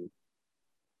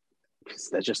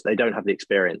 Because they don't have the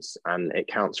experience, and it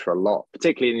counts for a lot,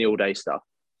 particularly in the all-day stuff.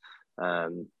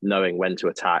 Knowing when to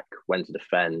attack, when to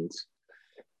defend,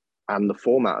 and the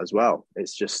format as well.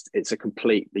 It's a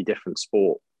completely different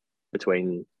sport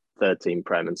between third team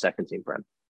Prem and second team Prem.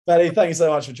 Betty, thank you so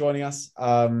much for joining us.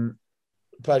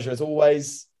 Pleasure as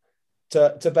always.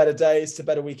 To better days, to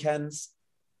better weekends.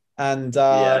 And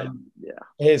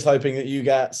here's hoping that you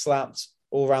get slapped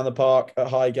all around the park at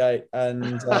Highgate and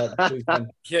yes.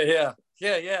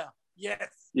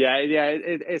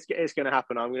 It's going to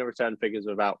happen. I'm going to return figures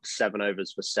of about 7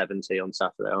 overs for 70 on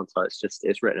Saturday, aren't I?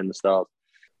 It's written in the stars.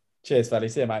 Cheers, Feli.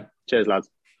 See you, mate. Cheers, lads.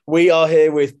 We are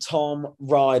here with Tom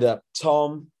Ryder.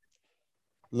 Tom,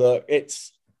 look,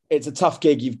 it's a tough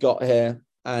gig you've got here,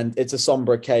 and it's a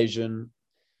somber occasion.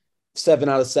 7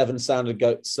 out of 7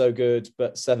 sounded so good,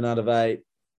 but 7 out of 8,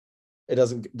 it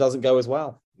doesn't go as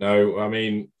well. No, I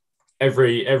mean,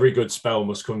 every good spell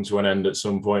must come to an end at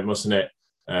some point, mustn't it?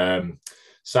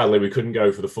 Sadly, we couldn't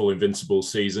go for the full Invincible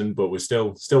season, but we're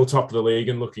still top of the league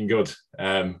and looking good.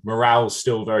 Morale's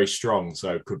still very strong,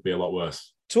 so it could be a lot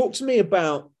worse. Talk to me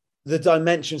about the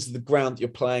dimensions of the ground that you're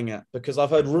playing at, because I've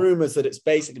heard rumours that it's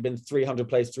basically been 300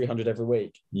 plays 300 every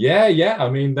week. Yeah. I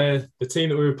mean, the team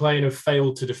that we were playing have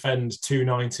failed to defend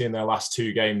 290 in their last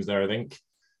 2 games there, I think.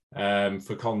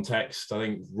 For context, I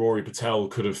think Rory Patel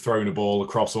could have thrown a ball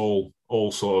across all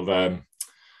sort of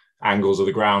angles of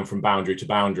the ground from boundary to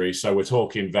boundary. So we're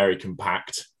talking very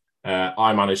compact.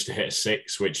 I managed to hit a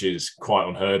 6, which is quite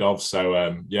unheard of. So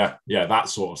that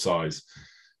sort of size.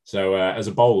 So as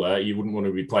a bowler, you wouldn't want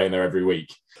to be playing there every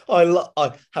week.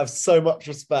 I have so much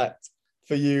respect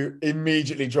for you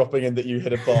immediately dropping in that you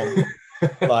hit a bomb.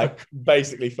 Like,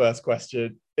 basically first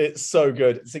question. It's so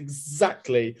good. It's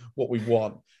exactly what we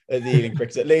want at the Ealing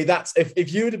Cricket League. That's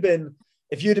if you'd have been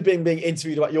being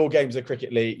interviewed about your games of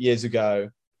Cricket League years ago,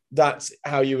 that's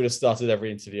how you would have started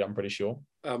every interview, I'm pretty sure.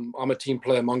 I'm a team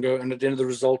player, Mungo, and at the end of the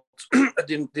result,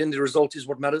 the result is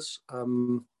what matters.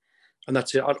 And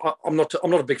that's it. I'm not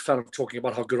a big fan of talking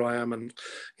about how good I am and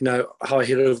how I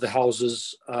hit over the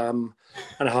houses and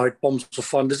how it bombs for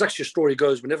fun. There's actually a story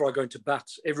goes whenever I go into bat,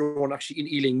 everyone actually in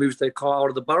Ealing moves their car out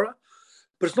of the borough.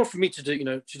 But it's not for me to do,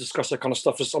 to discuss that kind of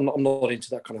stuff. I'm not into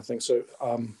that kind of thing. So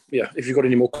if you've got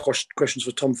any more questions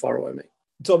for Tom, fire away, mate.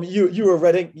 Tom, you were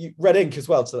Red Ink as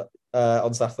well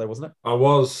on Saturday, wasn't it? I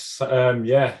was,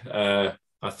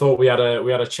 I thought we had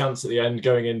a chance at the end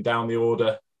going in down the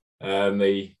order.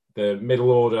 The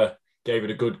middle order gave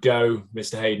it a good go,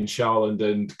 Mr. Hayden Charland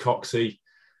and Coxey,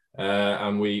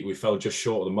 and we fell just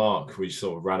short of the mark. We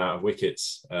sort of ran out of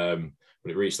wickets, but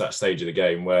it reached that stage of the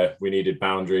game where we needed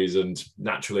boundaries, and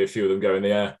naturally a few of them go in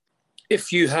the air.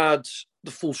 If you had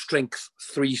the full strength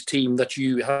threes team that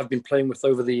you have been playing with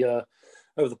over the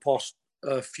past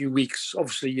few weeks,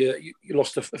 obviously you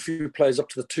lost a few players up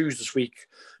to the twos this week.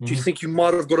 Do you think you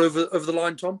might have got over the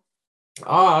line, Tom?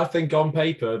 I think on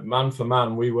paper, man for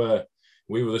man, we were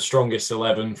the strongest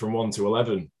 11 from 1 to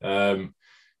 11.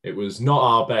 It was not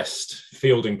our best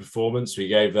fielding performance. We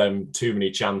gave them too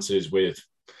many chances with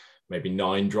maybe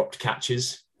 9 dropped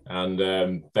catches,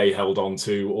 and they held on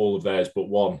to all of theirs but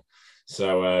one.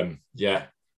 So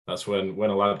that's when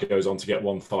a lad goes on to get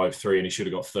 153 and he should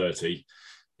have got 30.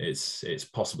 It's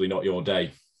possibly not your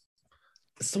day.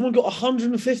 Someone got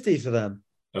 150 for them.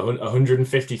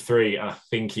 153, and I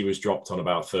think he was dropped on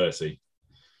about 30.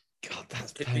 God,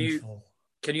 that's painful.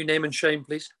 Can you name and shame,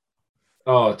 please?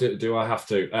 Oh, do I have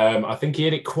to? I think he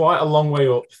hit it quite a long way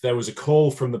up. There was a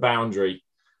call from the boundary,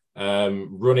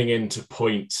 running into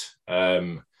point,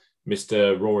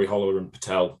 Mr. Rory Holler and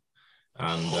Patel,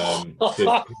 and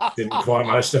didn't quite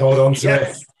manage to hold on to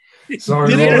it. Sorry,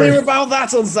 Didn't Rory. hear about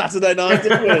that on Saturday night,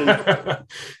 did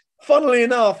we? Funnily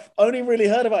enough, only really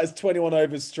heard about his 21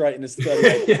 overs straight in his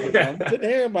 38. Didn't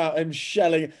hear about him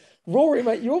shelling. Rory,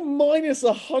 mate, you're minus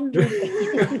 100.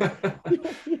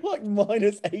 You're like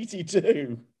minus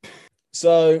 82.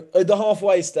 So at the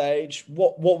halfway stage,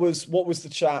 what was the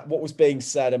chat? What was being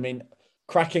said? I mean,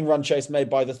 cracking run chase made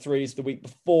by the threes the week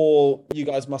before. You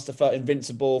guys must have felt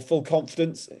invincible, full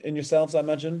confidence in yourselves, I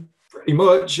imagine. Pretty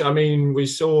much. I mean, we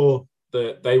saw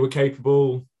that they were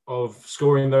capable of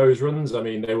scoring those runs. I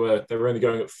mean, they were only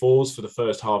going at 4s for the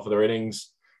first half of their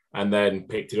innings, and then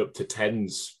picked it up to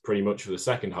 10s pretty much for the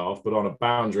second half. But on a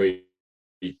boundary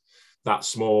that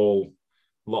small,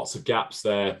 lots of gaps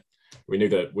there, we knew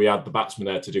that we had the batsmen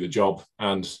there to do the job.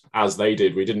 And as they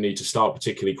did, we didn't need to start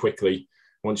particularly quickly.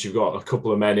 Once you've got a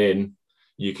couple of men in,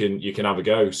 you can have a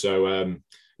go. So,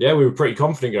 we were pretty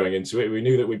confident going into it. We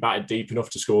knew that we batted deep enough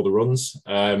to score the runs.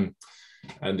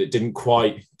 And it didn't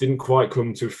quite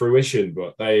come to fruition,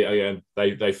 but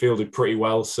they fielded pretty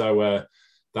well. So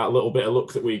that little bit of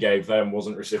luck that we gave them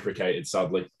wasn't reciprocated,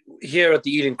 sadly. Here at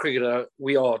the Eden Cricketer,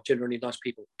 we are generally nice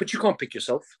people, but you can't pick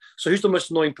yourself. So who's the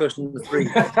most annoying person in the three?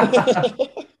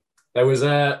 There was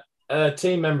a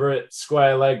team member at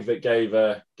Square Leg that gave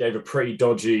a pretty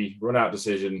dodgy run-out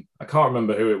decision. I can't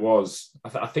remember who it was.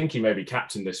 I think he may be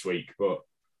captain this week, but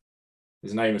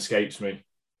his name escapes me.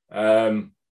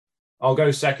 I'll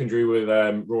go secondary with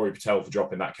Rory Patel for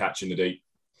dropping that catch in the deep.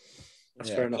 That's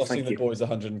fair enough. Costing the boys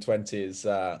 120 is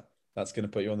that's going to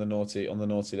put you on the naughty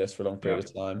list for a long period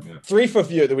of time. Yeah. 3 for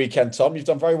you at the weekend, Tom. You've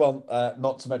done very well.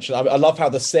 Not to mention, I love how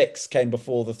the 6 came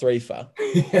before the 3 for.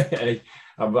 I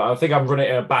think I'm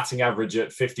running a batting average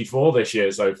at 54 this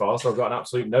year so far, so I've got an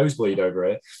absolute nosebleed over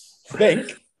here.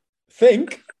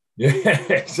 Think. Yeah,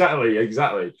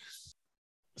 exactly.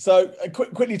 So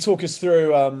quickly talk us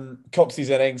through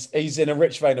Coxey's innings. He's in a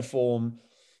rich vein of form.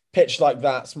 Pitch like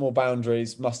that, small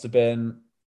boundaries, must have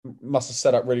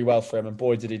set up really well for him. And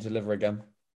boy, did he deliver again.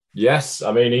 Yes,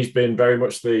 I mean, he's been very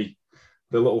much the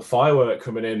little firework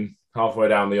coming in halfway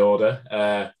down the order.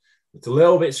 It's a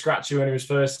little bit scratchy when he was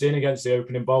first in against the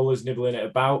opening bowlers, nibbling it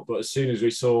about. But as soon as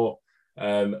we saw,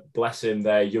 bless him,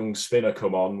 their young spinner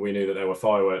come on, we knew that there were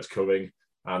fireworks coming.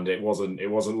 And it wasn't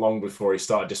long before he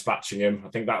started dispatching him. I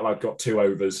think that lad got 2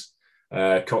 overs.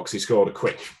 Coxey scored a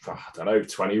quick,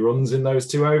 20 runs in those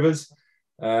 2 overs.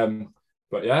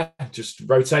 But yeah, just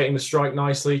rotating the strike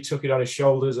nicely, took it on his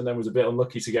shoulders, and then was a bit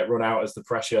unlucky to get run out as the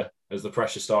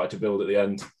pressure started to build at the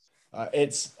end.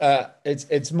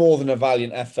 It's more than a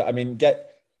valiant effort. I mean,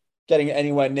 getting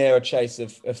anywhere near a chase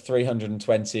of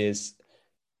 320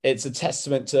 it's a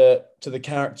testament to the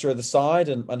character of the side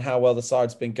and how well the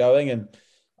side's been going. And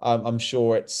I'm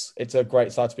sure it's a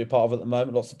great side to be a part of at the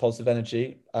moment. Lots of positive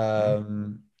energy,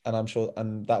 and I'm sure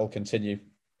that will continue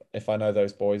if I know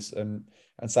those boys, and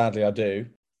sadly I do.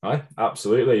 Right,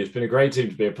 absolutely. It's been a great team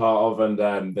to be a part of,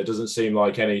 and there doesn't seem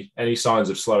like any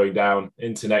signs of slowing down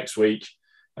into next week,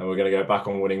 and we're going to go back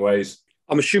on winning ways.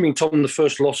 I'm assuming, Tom, the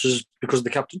first loss is because of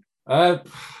the captain. I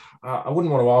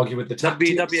wouldn't want to argue with the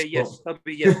tactics. That'd be a yes. That'd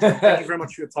be a yes. Thank you very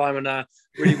much for your time, and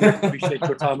really appreciate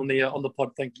your time on the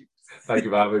pod. Thank you. Thank you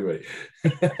for having me.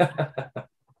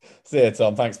 See you,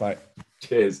 Tom. Thanks, mate.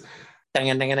 Cheers.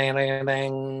 Dang, dang, dang, dang,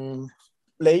 dang.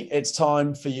 Lee, it's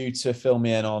time for you to fill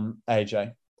me in on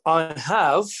AJ. I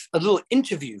have a little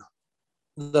interview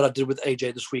that I did with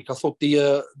AJ this week. I thought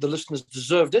the listeners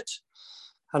deserved it,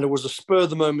 and it was a spur of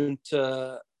the moment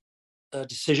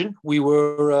decision. We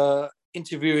were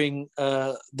interviewing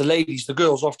the ladies, the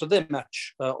girls, after their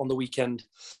match on the weekend,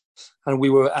 and we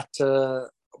were at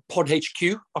Pod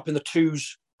HQ up in the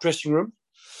Twos dressing room,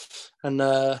 and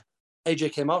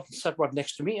AJ came out and sat right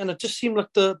next to me, and it just seemed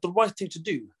like the right thing to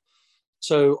do.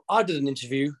 So I did an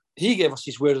interview. He gave us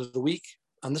his word of the week,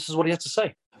 and this is what he had to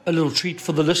say. A little treat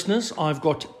for the listeners. I've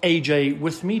got AJ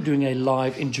with me doing a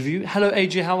live interview. Hello,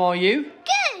 AJ. How are you?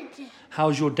 Good.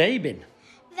 How's your day been?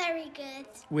 Very good.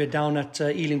 We're down at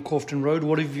Ealing Corfton Road.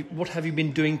 What have you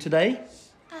been doing today?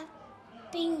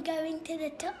 I've been going to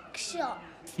the tuck shop.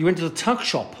 You went to the tuck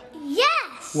shop?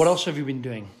 Yes. What else have you been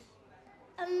doing?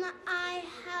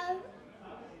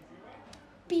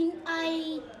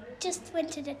 I just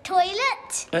went to the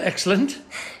toilet. Excellent.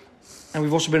 And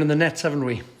we've also been in the nets, haven't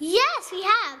we? Yes, we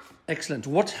have. Excellent.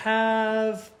 What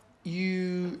have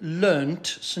you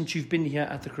learnt since you've been here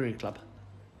at the Career Club?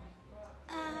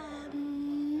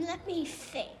 Let me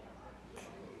think.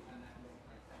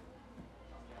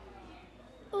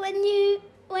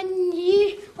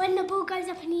 When the ball goes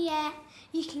up in the air,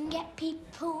 you can get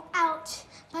people out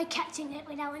by catching it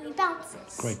without any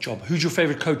bounces. Great job. Who's your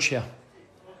favourite coach here?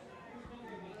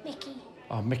 Mickey.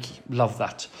 Oh, Mickey. Love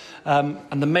that.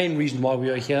 And the main reason why we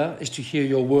are here is to hear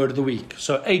your word of the week.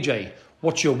 So, AJ,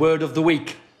 what's your word of the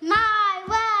week? My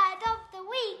word of the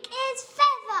week is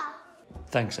feather.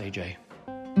 Thanks, AJ.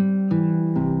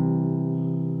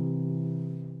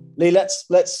 Leigh,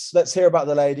 let's hear about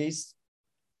the ladies.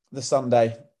 The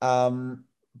Sunday. From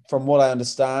what I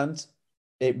understand,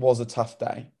 it was a tough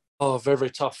day. Oh, very,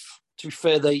 very tough. To be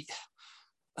fair, they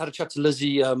had a chat to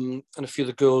Lizzie and a few of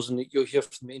the girls, and you'll hear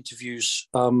from the interviews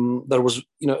that it was,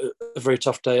 a very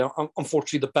tough day.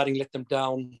 Unfortunately, the batting let them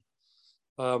down.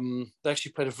 They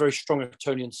actually played a very strong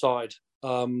Etonian side,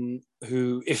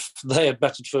 who, if they had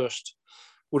batted first,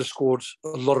 would have scored a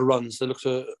lot of runs. They looked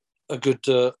a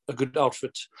good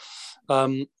outfit.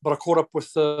 But I caught up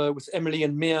with Emily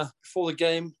and Mia before the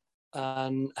game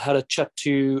and had a chat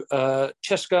to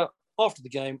Cheska after the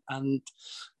game, and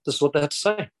this is what they had to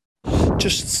say.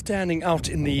 Just standing out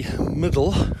in the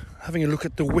middle, having a look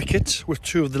at the wicket with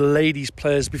two of the ladies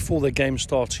players before the game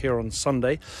starts here on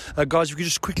Sunday. Guys, if you could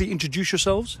just quickly introduce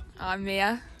yourselves. I'm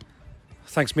Mia.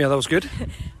 Thanks, Mia, that was good.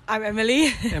 I'm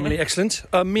Emily. Emily, excellent.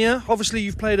 Mia, obviously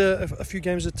you've played a few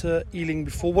games at Ealing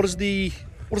before. What does the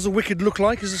wicket look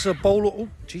like? Is this a bowl or... Oh,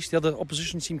 geez, the other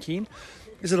opposition seem keen.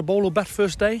 Is it a bowl or bat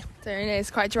first day? Don't know, it's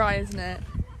quite dry, isn't it?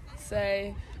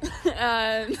 So,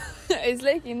 it's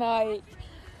looking like...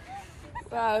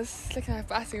 Well, it's looking like a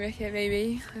batting wicket,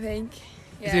 maybe, I think.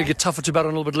 Yeah. You think it'll get tougher to bat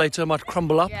on a little bit later? It might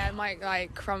crumble up? Yeah, it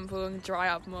might crumble and dry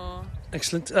up more.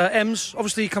 Excellent. Ems,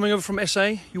 obviously coming over from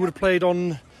SA, you would have played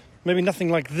on maybe nothing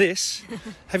like this.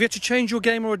 Have you had to change your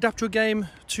game or adapt your game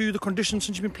to the conditions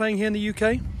since you've been playing here in the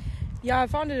UK? Yeah, I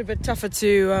found it a bit tougher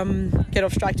to get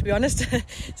off strike, to be honest.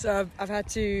 So I've had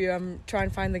to try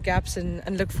and find the gaps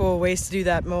and look for ways to do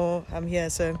that more here.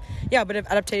 So yeah, a bit of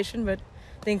adaptation, but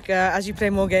I think as you play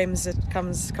more games, it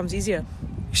comes easier.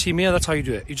 You see, Mia, that's how you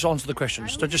do it. You just answer the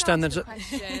questions. Don't just stand there.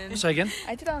 Say again?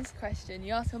 I did answer the question.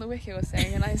 You asked me on the wicket was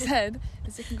saying, and I said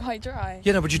it's looking quite dry.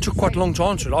 Yeah, no, but you took quite long to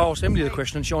answer it. I asked Emily the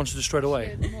question and she answered it straight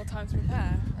away. More time to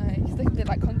prepare. It's looking a bit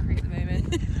like concrete at the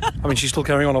moment. I mean, she's still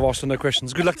carrying on. I've asked her no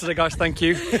questions. Good luck today, guys. Thank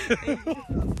you.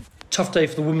 Tough day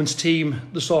for the women's team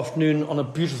this afternoon on a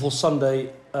beautiful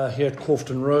Sunday here at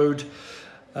Corfton Road.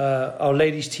 Our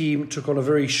ladies' team took on a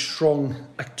very strong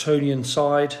Actonian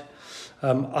side.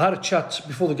 I had a chat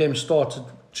before the game started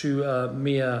to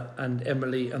Mia and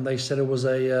Emily, and they said it was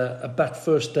a bat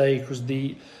first day because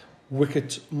the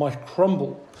wicket might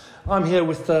crumble. I'm here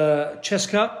with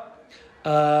Cheska.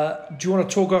 Do you want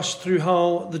to talk us through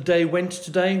how the day went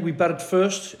today? We batted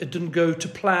first. It didn't go to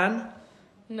plan.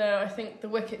 No, I think the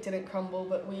wicket didn't crumble,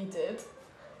 but we did.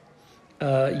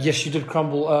 Yes, you did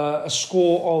crumble. A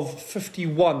score of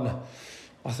 51,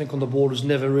 I think, on the board was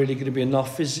never really going to be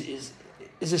enough.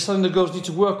 Is there something the girls need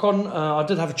to work on? I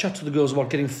did have a chat to the girls about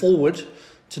getting forward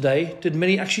today. Did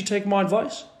many actually take my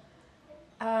advice?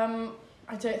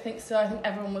 I don't think so. I think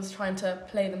everyone was trying to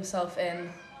play themselves in,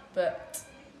 but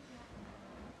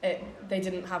they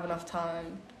didn't have enough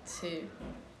time to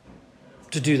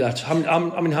do that. How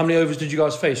many overs did you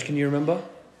guys face? Can you remember?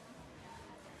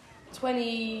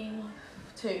 22.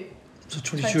 So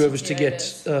 22 overs to get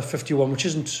 51, which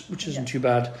isn't too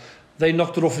bad. They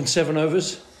knocked it off in 7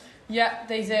 overs. Yeah,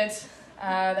 they did.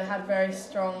 They had very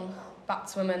strong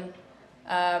batswomen.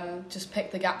 Just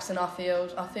picked the gaps in our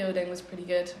field. Our fielding was pretty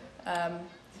good.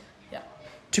 Yeah.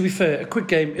 to be fair, a quick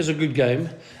game is a good game,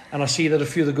 and I see that a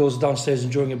few of the girls are downstairs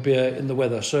enjoying a beer in the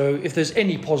weather. So if there's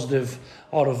any positive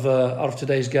out of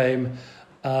today's game,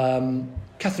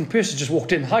 Catherine Pierce has just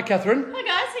walked in. Hi, Catherine. Hi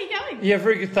guys, how you going? Yeah,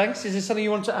 very good, thanks. Is there something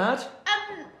you want to add?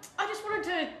 I just wanted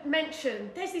to mention,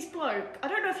 there's this bloke, I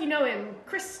don't know if you know him,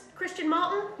 Christian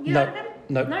Martin, you No. heard of him?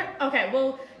 No. No? Okay,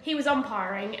 well, he was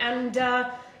umpiring, and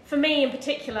for me in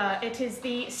particular, it is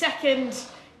the second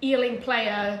Ealing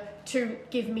player to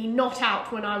give me not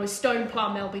out when I was Stone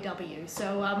Plum LBW.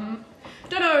 So,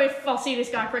 don't know if I'll see this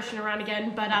guy Christian around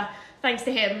again, but thanks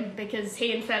to him, because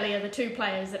he and Felly are the two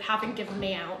players that haven't given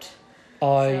me out.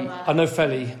 I know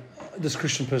Felly, this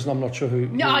Christian person, I'm not sure who.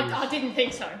 No, who I didn't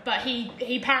think so, but he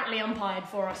apparently umpired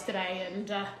for us today, and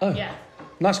yeah.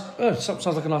 Nice. Sounds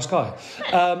like a nice guy.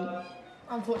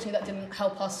 Unfortunately, that didn't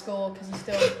help us score because you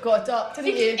still got a duck,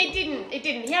 didn't you? It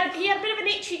didn't. He had a bit of an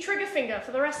itchy trigger finger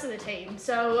for the rest of the team,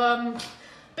 so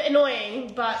bit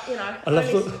annoying, but you know.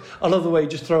 I love the way you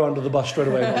just throw under the bus straight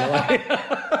away. By the way,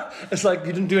 it's like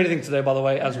you didn't do anything today, by the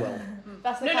way, as well.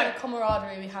 That's the kind of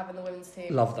camaraderie we have in the women's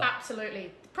team. Love that.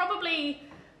 Absolutely. Probably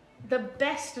the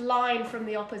best line from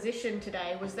the opposition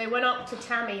today was they went up to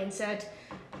Tammy and said,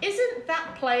 "Isn't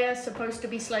that player supposed to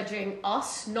be sledging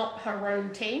us, not her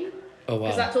own team?" Oh, wow.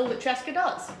 Because that's all that Cheska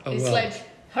does, is sledge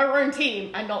her own team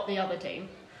and not the other team.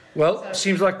 Well,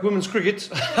 seems like women's cricket,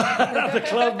 the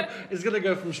club is going to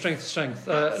go from strength to strength.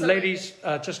 Ladies,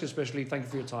 Cheska especially, thank you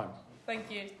for your time.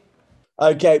 Thank you.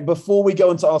 Okay, before we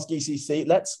go into Ask ECC,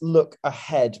 let's look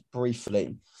ahead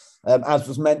briefly. As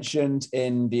was mentioned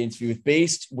in the interview with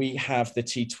Beast, we have the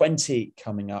T20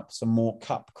 coming up, some more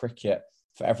cup cricket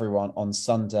for everyone on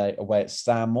Sunday away at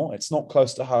Stanmore. It's not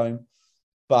close to home,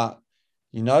 but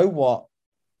you know what?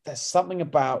 There's something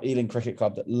about Ealing Cricket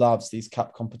Club that loves these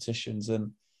cup competitions,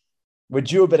 and we're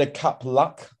due a bit of cup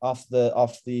luck after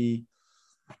the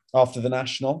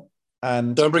national.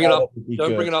 And Don't bring it up.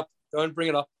 Don't bring it up. Don't bring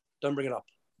it up. Don't bring it up.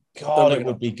 God, it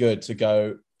would be good to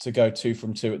go 2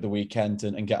 from 2 at the weekend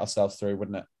and get ourselves through,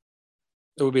 wouldn't it?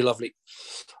 It would be lovely.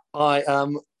 I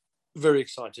am very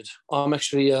excited. I'm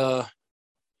actually,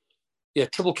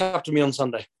 triple captain me on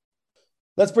Sunday.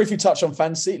 Let's briefly touch on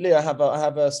fantasy. Lee, I have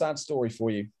a sad story for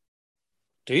you.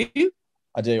 Do you?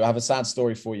 I do. I have a sad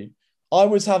story for you. I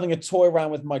was having a toy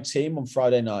around with my team on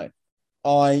Friday night.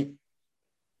 I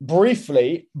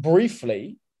briefly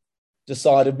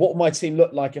decided what my team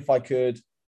looked like if I took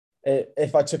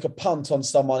a punt on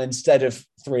someone instead of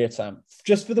 3 attempts,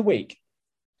 just for the week,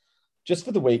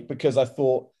 because I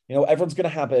thought, everyone's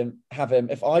going to have him.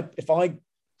 If I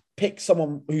pick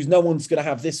someone who's no one's going to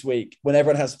have this week, when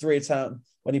everyone has 3 attempts,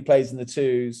 when he plays in the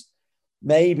 2s,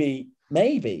 maybe,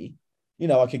 I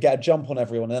could get a jump on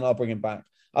everyone and then I'll bring him back.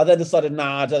 I then decided,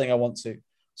 I don't think I want to.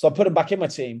 So I put him back in my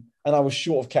team and I was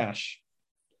short of cash.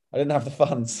 I didn't have the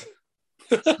funds.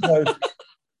 So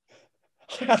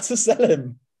I had to sell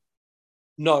him.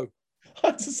 No. I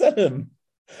had to sell him.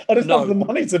 I didn't have the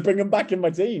money to bring him back in my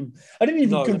team. I didn't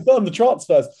even confirm the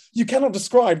transfers. You cannot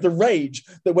describe the rage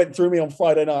that went through me on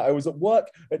Friday night. I was at work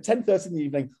at 10:30 in the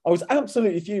evening. I was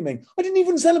absolutely fuming. I didn't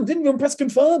even sell him. Didn't even press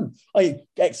confirm. I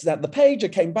exited out the page. I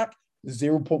came back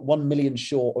 0.1 million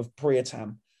short of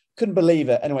Priyatam. Couldn't believe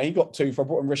it. Anyway, he got 2. I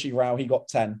brought him Rishi Rao. He got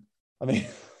 10. I mean,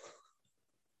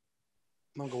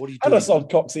 Mungo, what are you doing? And I sold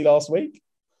Coxey last week.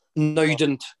 No, you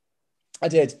didn't. I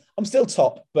did. I'm still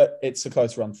top, but it's a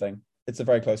close run thing. It's a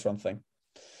very close run thing.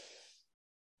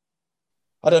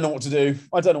 I don't know what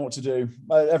to do.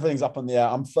 Everything's up in the air.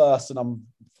 I'm first, and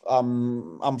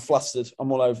I'm flustered.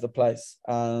 I'm all over the place.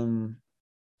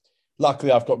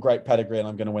 Luckily, I've got great pedigree, and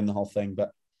I'm going to win the whole thing.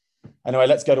 But anyway,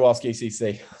 let's go to Ask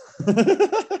ECC.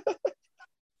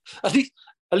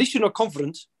 At least you're not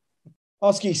confident.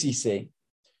 Ask ECC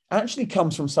actually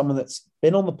comes from someone that's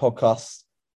been on the podcast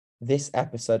this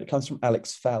episode. It comes from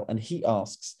Alex Fell, and he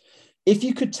asks, if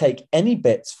you could take any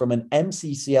bits from an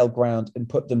MCCL ground and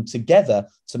put them together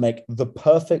to make the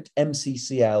perfect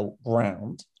MCCL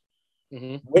ground,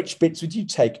 which bits would you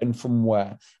take and from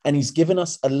where? And he's given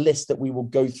us a list that we will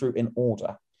go through in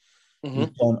order.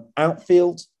 We've gone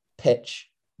outfield, pitch,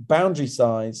 boundary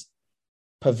size,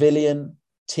 pavilion,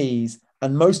 tees,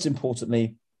 and most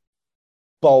importantly,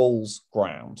 bowls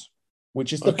ground,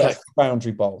 which is the best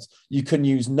boundary bowls. You can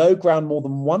use no ground more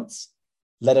than once.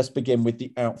 Let us begin with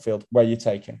the outfield. Where are you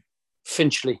taking?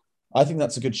 Finchley. I think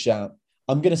that's a good shout.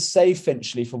 I'm going to save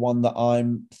Finchley for one that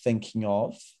I'm thinking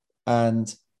of.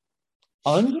 And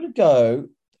I might go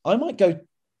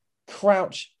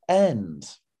Crouch End.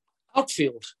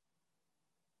 Outfield.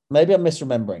 Maybe I'm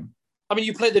misremembering. I mean,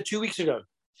 you played there 2 weeks ago.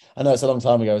 I know, it's a long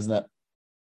time ago, isn't it?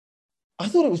 I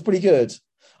thought it was pretty good.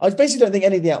 I basically don't think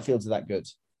any of the outfields are that good.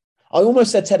 I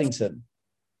almost said Teddington.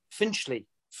 Finchley.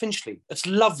 It's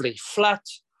lovely, flat.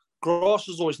 Grass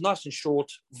is always nice and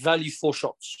short. Value 4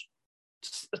 shots.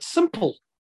 It's simple.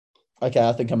 Okay,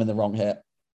 I think I'm in the wrong here.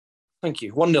 Thank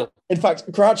you. 1-0. In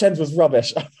fact, Crouch End was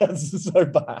rubbish. That's so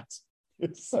bad.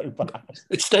 It's so bad.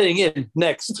 It's staying in.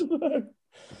 Next.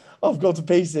 I've gone to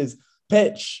pieces.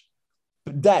 Pitch.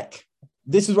 Deck.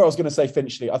 This is where I was going to say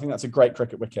Finchley. I think that's a great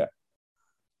cricket wicket.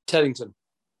 Teddington.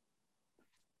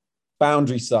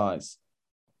 Boundary size.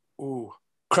 Ooh.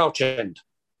 Crouch End.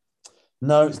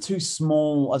 No, it's too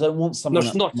small. I don't want something. No,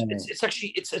 it's not. It's actually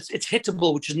it's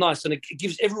hittable, which is nice, and it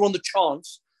gives everyone the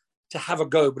chance to have a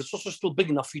go. But it's also still big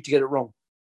enough for you to get it wrong.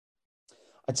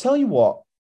 I tell you what.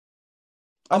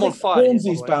 I'm on fire.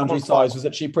 Hornsey's boundary size was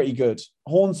actually pretty good.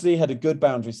 Hornsey had a good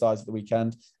boundary size at the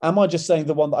weekend. Am I just saying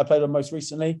the one that I played on most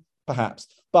recently? Perhaps,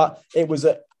 but it was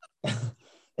it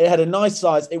had a nice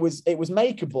size. It was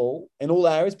makeable in all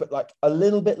areas, but like a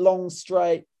little bit long,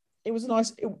 straight. It was a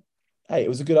nice. It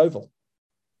was a good oval.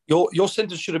 Your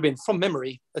sentence should have been from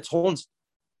memory. It's Hornsey.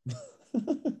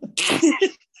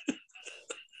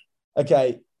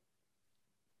 Okay.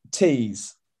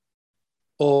 Tees.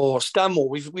 Or Stanmore.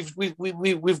 We've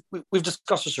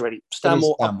discussed this already.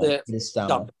 Stanmore up there. It is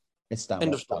Stanmore. It's Stanmore.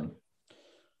 End of story.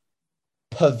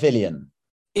 Pavilion.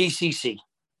 ECC.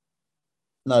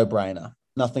 No brainer.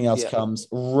 Nothing else comes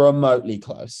remotely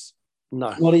close.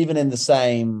 No. Not even in the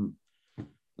same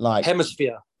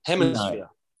hemisphere. No.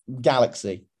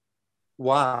 Galaxy.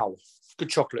 Wow. Good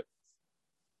chocolate.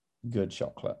 Good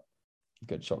chocolate.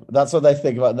 That's what they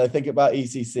think about. When they think about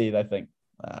ECC, they think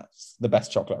that's the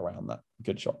best chocolate around that.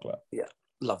 Good chocolate. Yeah.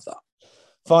 Love that.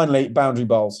 Finally, boundary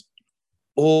bowls.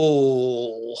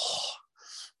 Oh,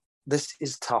 this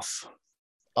is tough.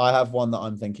 I have one that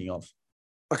I'm thinking of.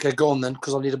 Okay, go on then,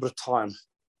 because I need a bit of time.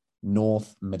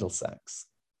 North Middlesex.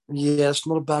 Yeah, it's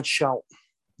not a bad shout.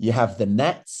 You have the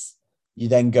nets. You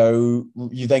then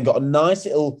got a nice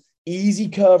little easy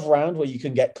curve round where you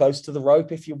can get close to the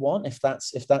rope if you want, if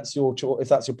that's your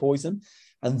poison.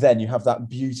 And then you have that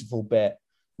beautiful bit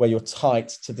where you're tight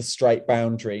to the straight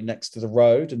boundary next to the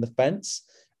road and the fence,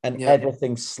 and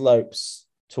everything slopes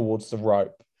towards the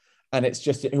rope. And it's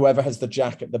just whoever has the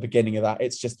jack at the beginning of that,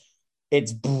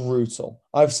 it's brutal.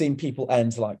 I've seen people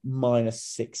end like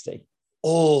 -60.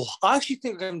 Oh, I actually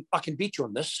think I can beat you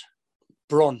on this.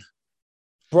 Bronze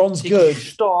good.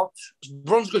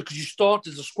 Bronze good because you start,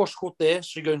 there's a squash court there,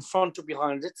 so you go in front or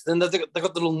behind it. Then they've got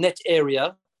the little net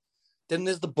area. Then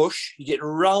there's the bush. You get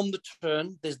around the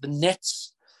turn. There's the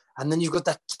nets. And then you've got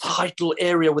that tight little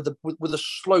area with a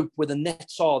slope where the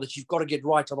nets are that you've got to get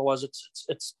right. Otherwise,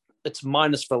 it's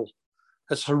minusville.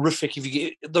 It's horrific. If you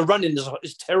get the run-in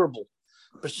is terrible,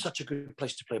 but it's such a good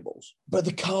place to play balls. But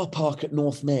the car park at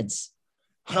North Mids,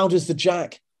 how does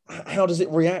it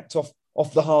react off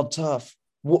the hard turf?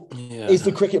 Is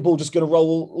the cricket ball just going to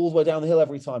roll all the way down the hill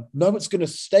every time? No, it's going to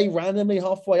stay randomly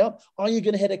halfway up. Are you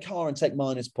going to hit a car and take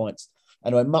minus points?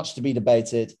 Anyway, much to be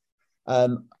debated.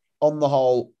 On the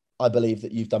whole, I believe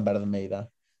that you've done better than me there.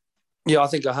 Yeah, I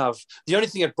think I have. The only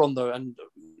thing at Bron, though, and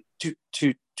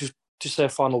to say a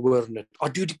final word on it, I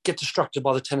do get distracted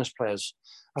by the tennis players.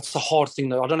 That's the hard thing,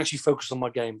 though. I don't actually focus on my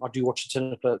game. I do watch the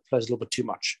tennis players a little bit too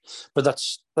much. But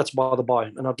that's by the by,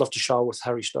 and I'd love to shower with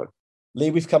Harry Stowe. Leigh,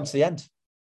 we've come to the end.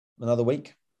 Another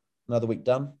week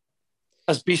done.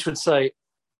 As Beast would say,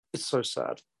 it's so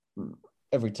sad.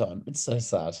 Every time. It's so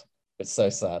sad. It's so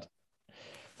sad.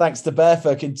 Thanks to Bear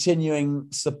for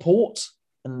continuing support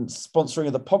and sponsoring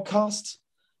of the podcast.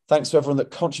 Thanks to everyone that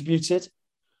contributed.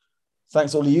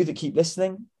 Thanks to all of you that keep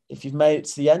listening. If you've made it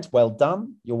to the end, well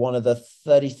done. You're one of the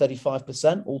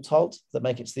 35% all told that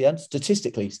make it to the end,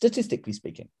 statistically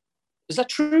speaking. Is that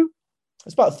true?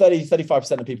 It's about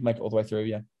 35% of people make it all the way through,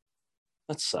 yeah.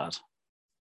 That's sad.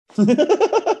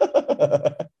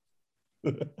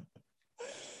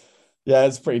 Yeah,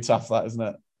 it's pretty tough, that, isn't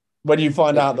it? When you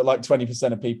find out that like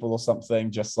 20% of people or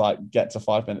something just like get to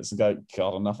 5 minutes and go,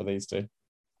 God, enough of these two.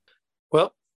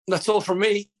 Well, that's all from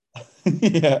me.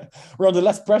 Yeah, we're under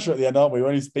less pressure at the end, aren't we? We're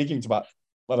only speaking to about,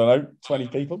 20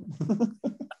 people.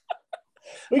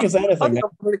 We can say anything.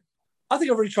 I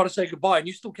think I'm really trying to say goodbye and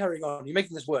you're still carrying on. You're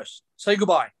making this worse. Say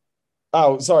goodbye.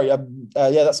 Oh, sorry. Yeah,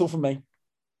 that's all from me.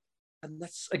 And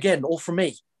that's, again, all from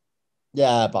me.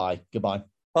 Yeah, bye. Goodbye.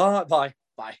 Bye.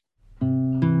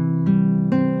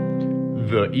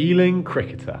 The Ealing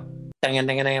Cricketer. Dang,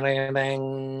 dang, dang, dang,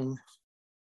 dang.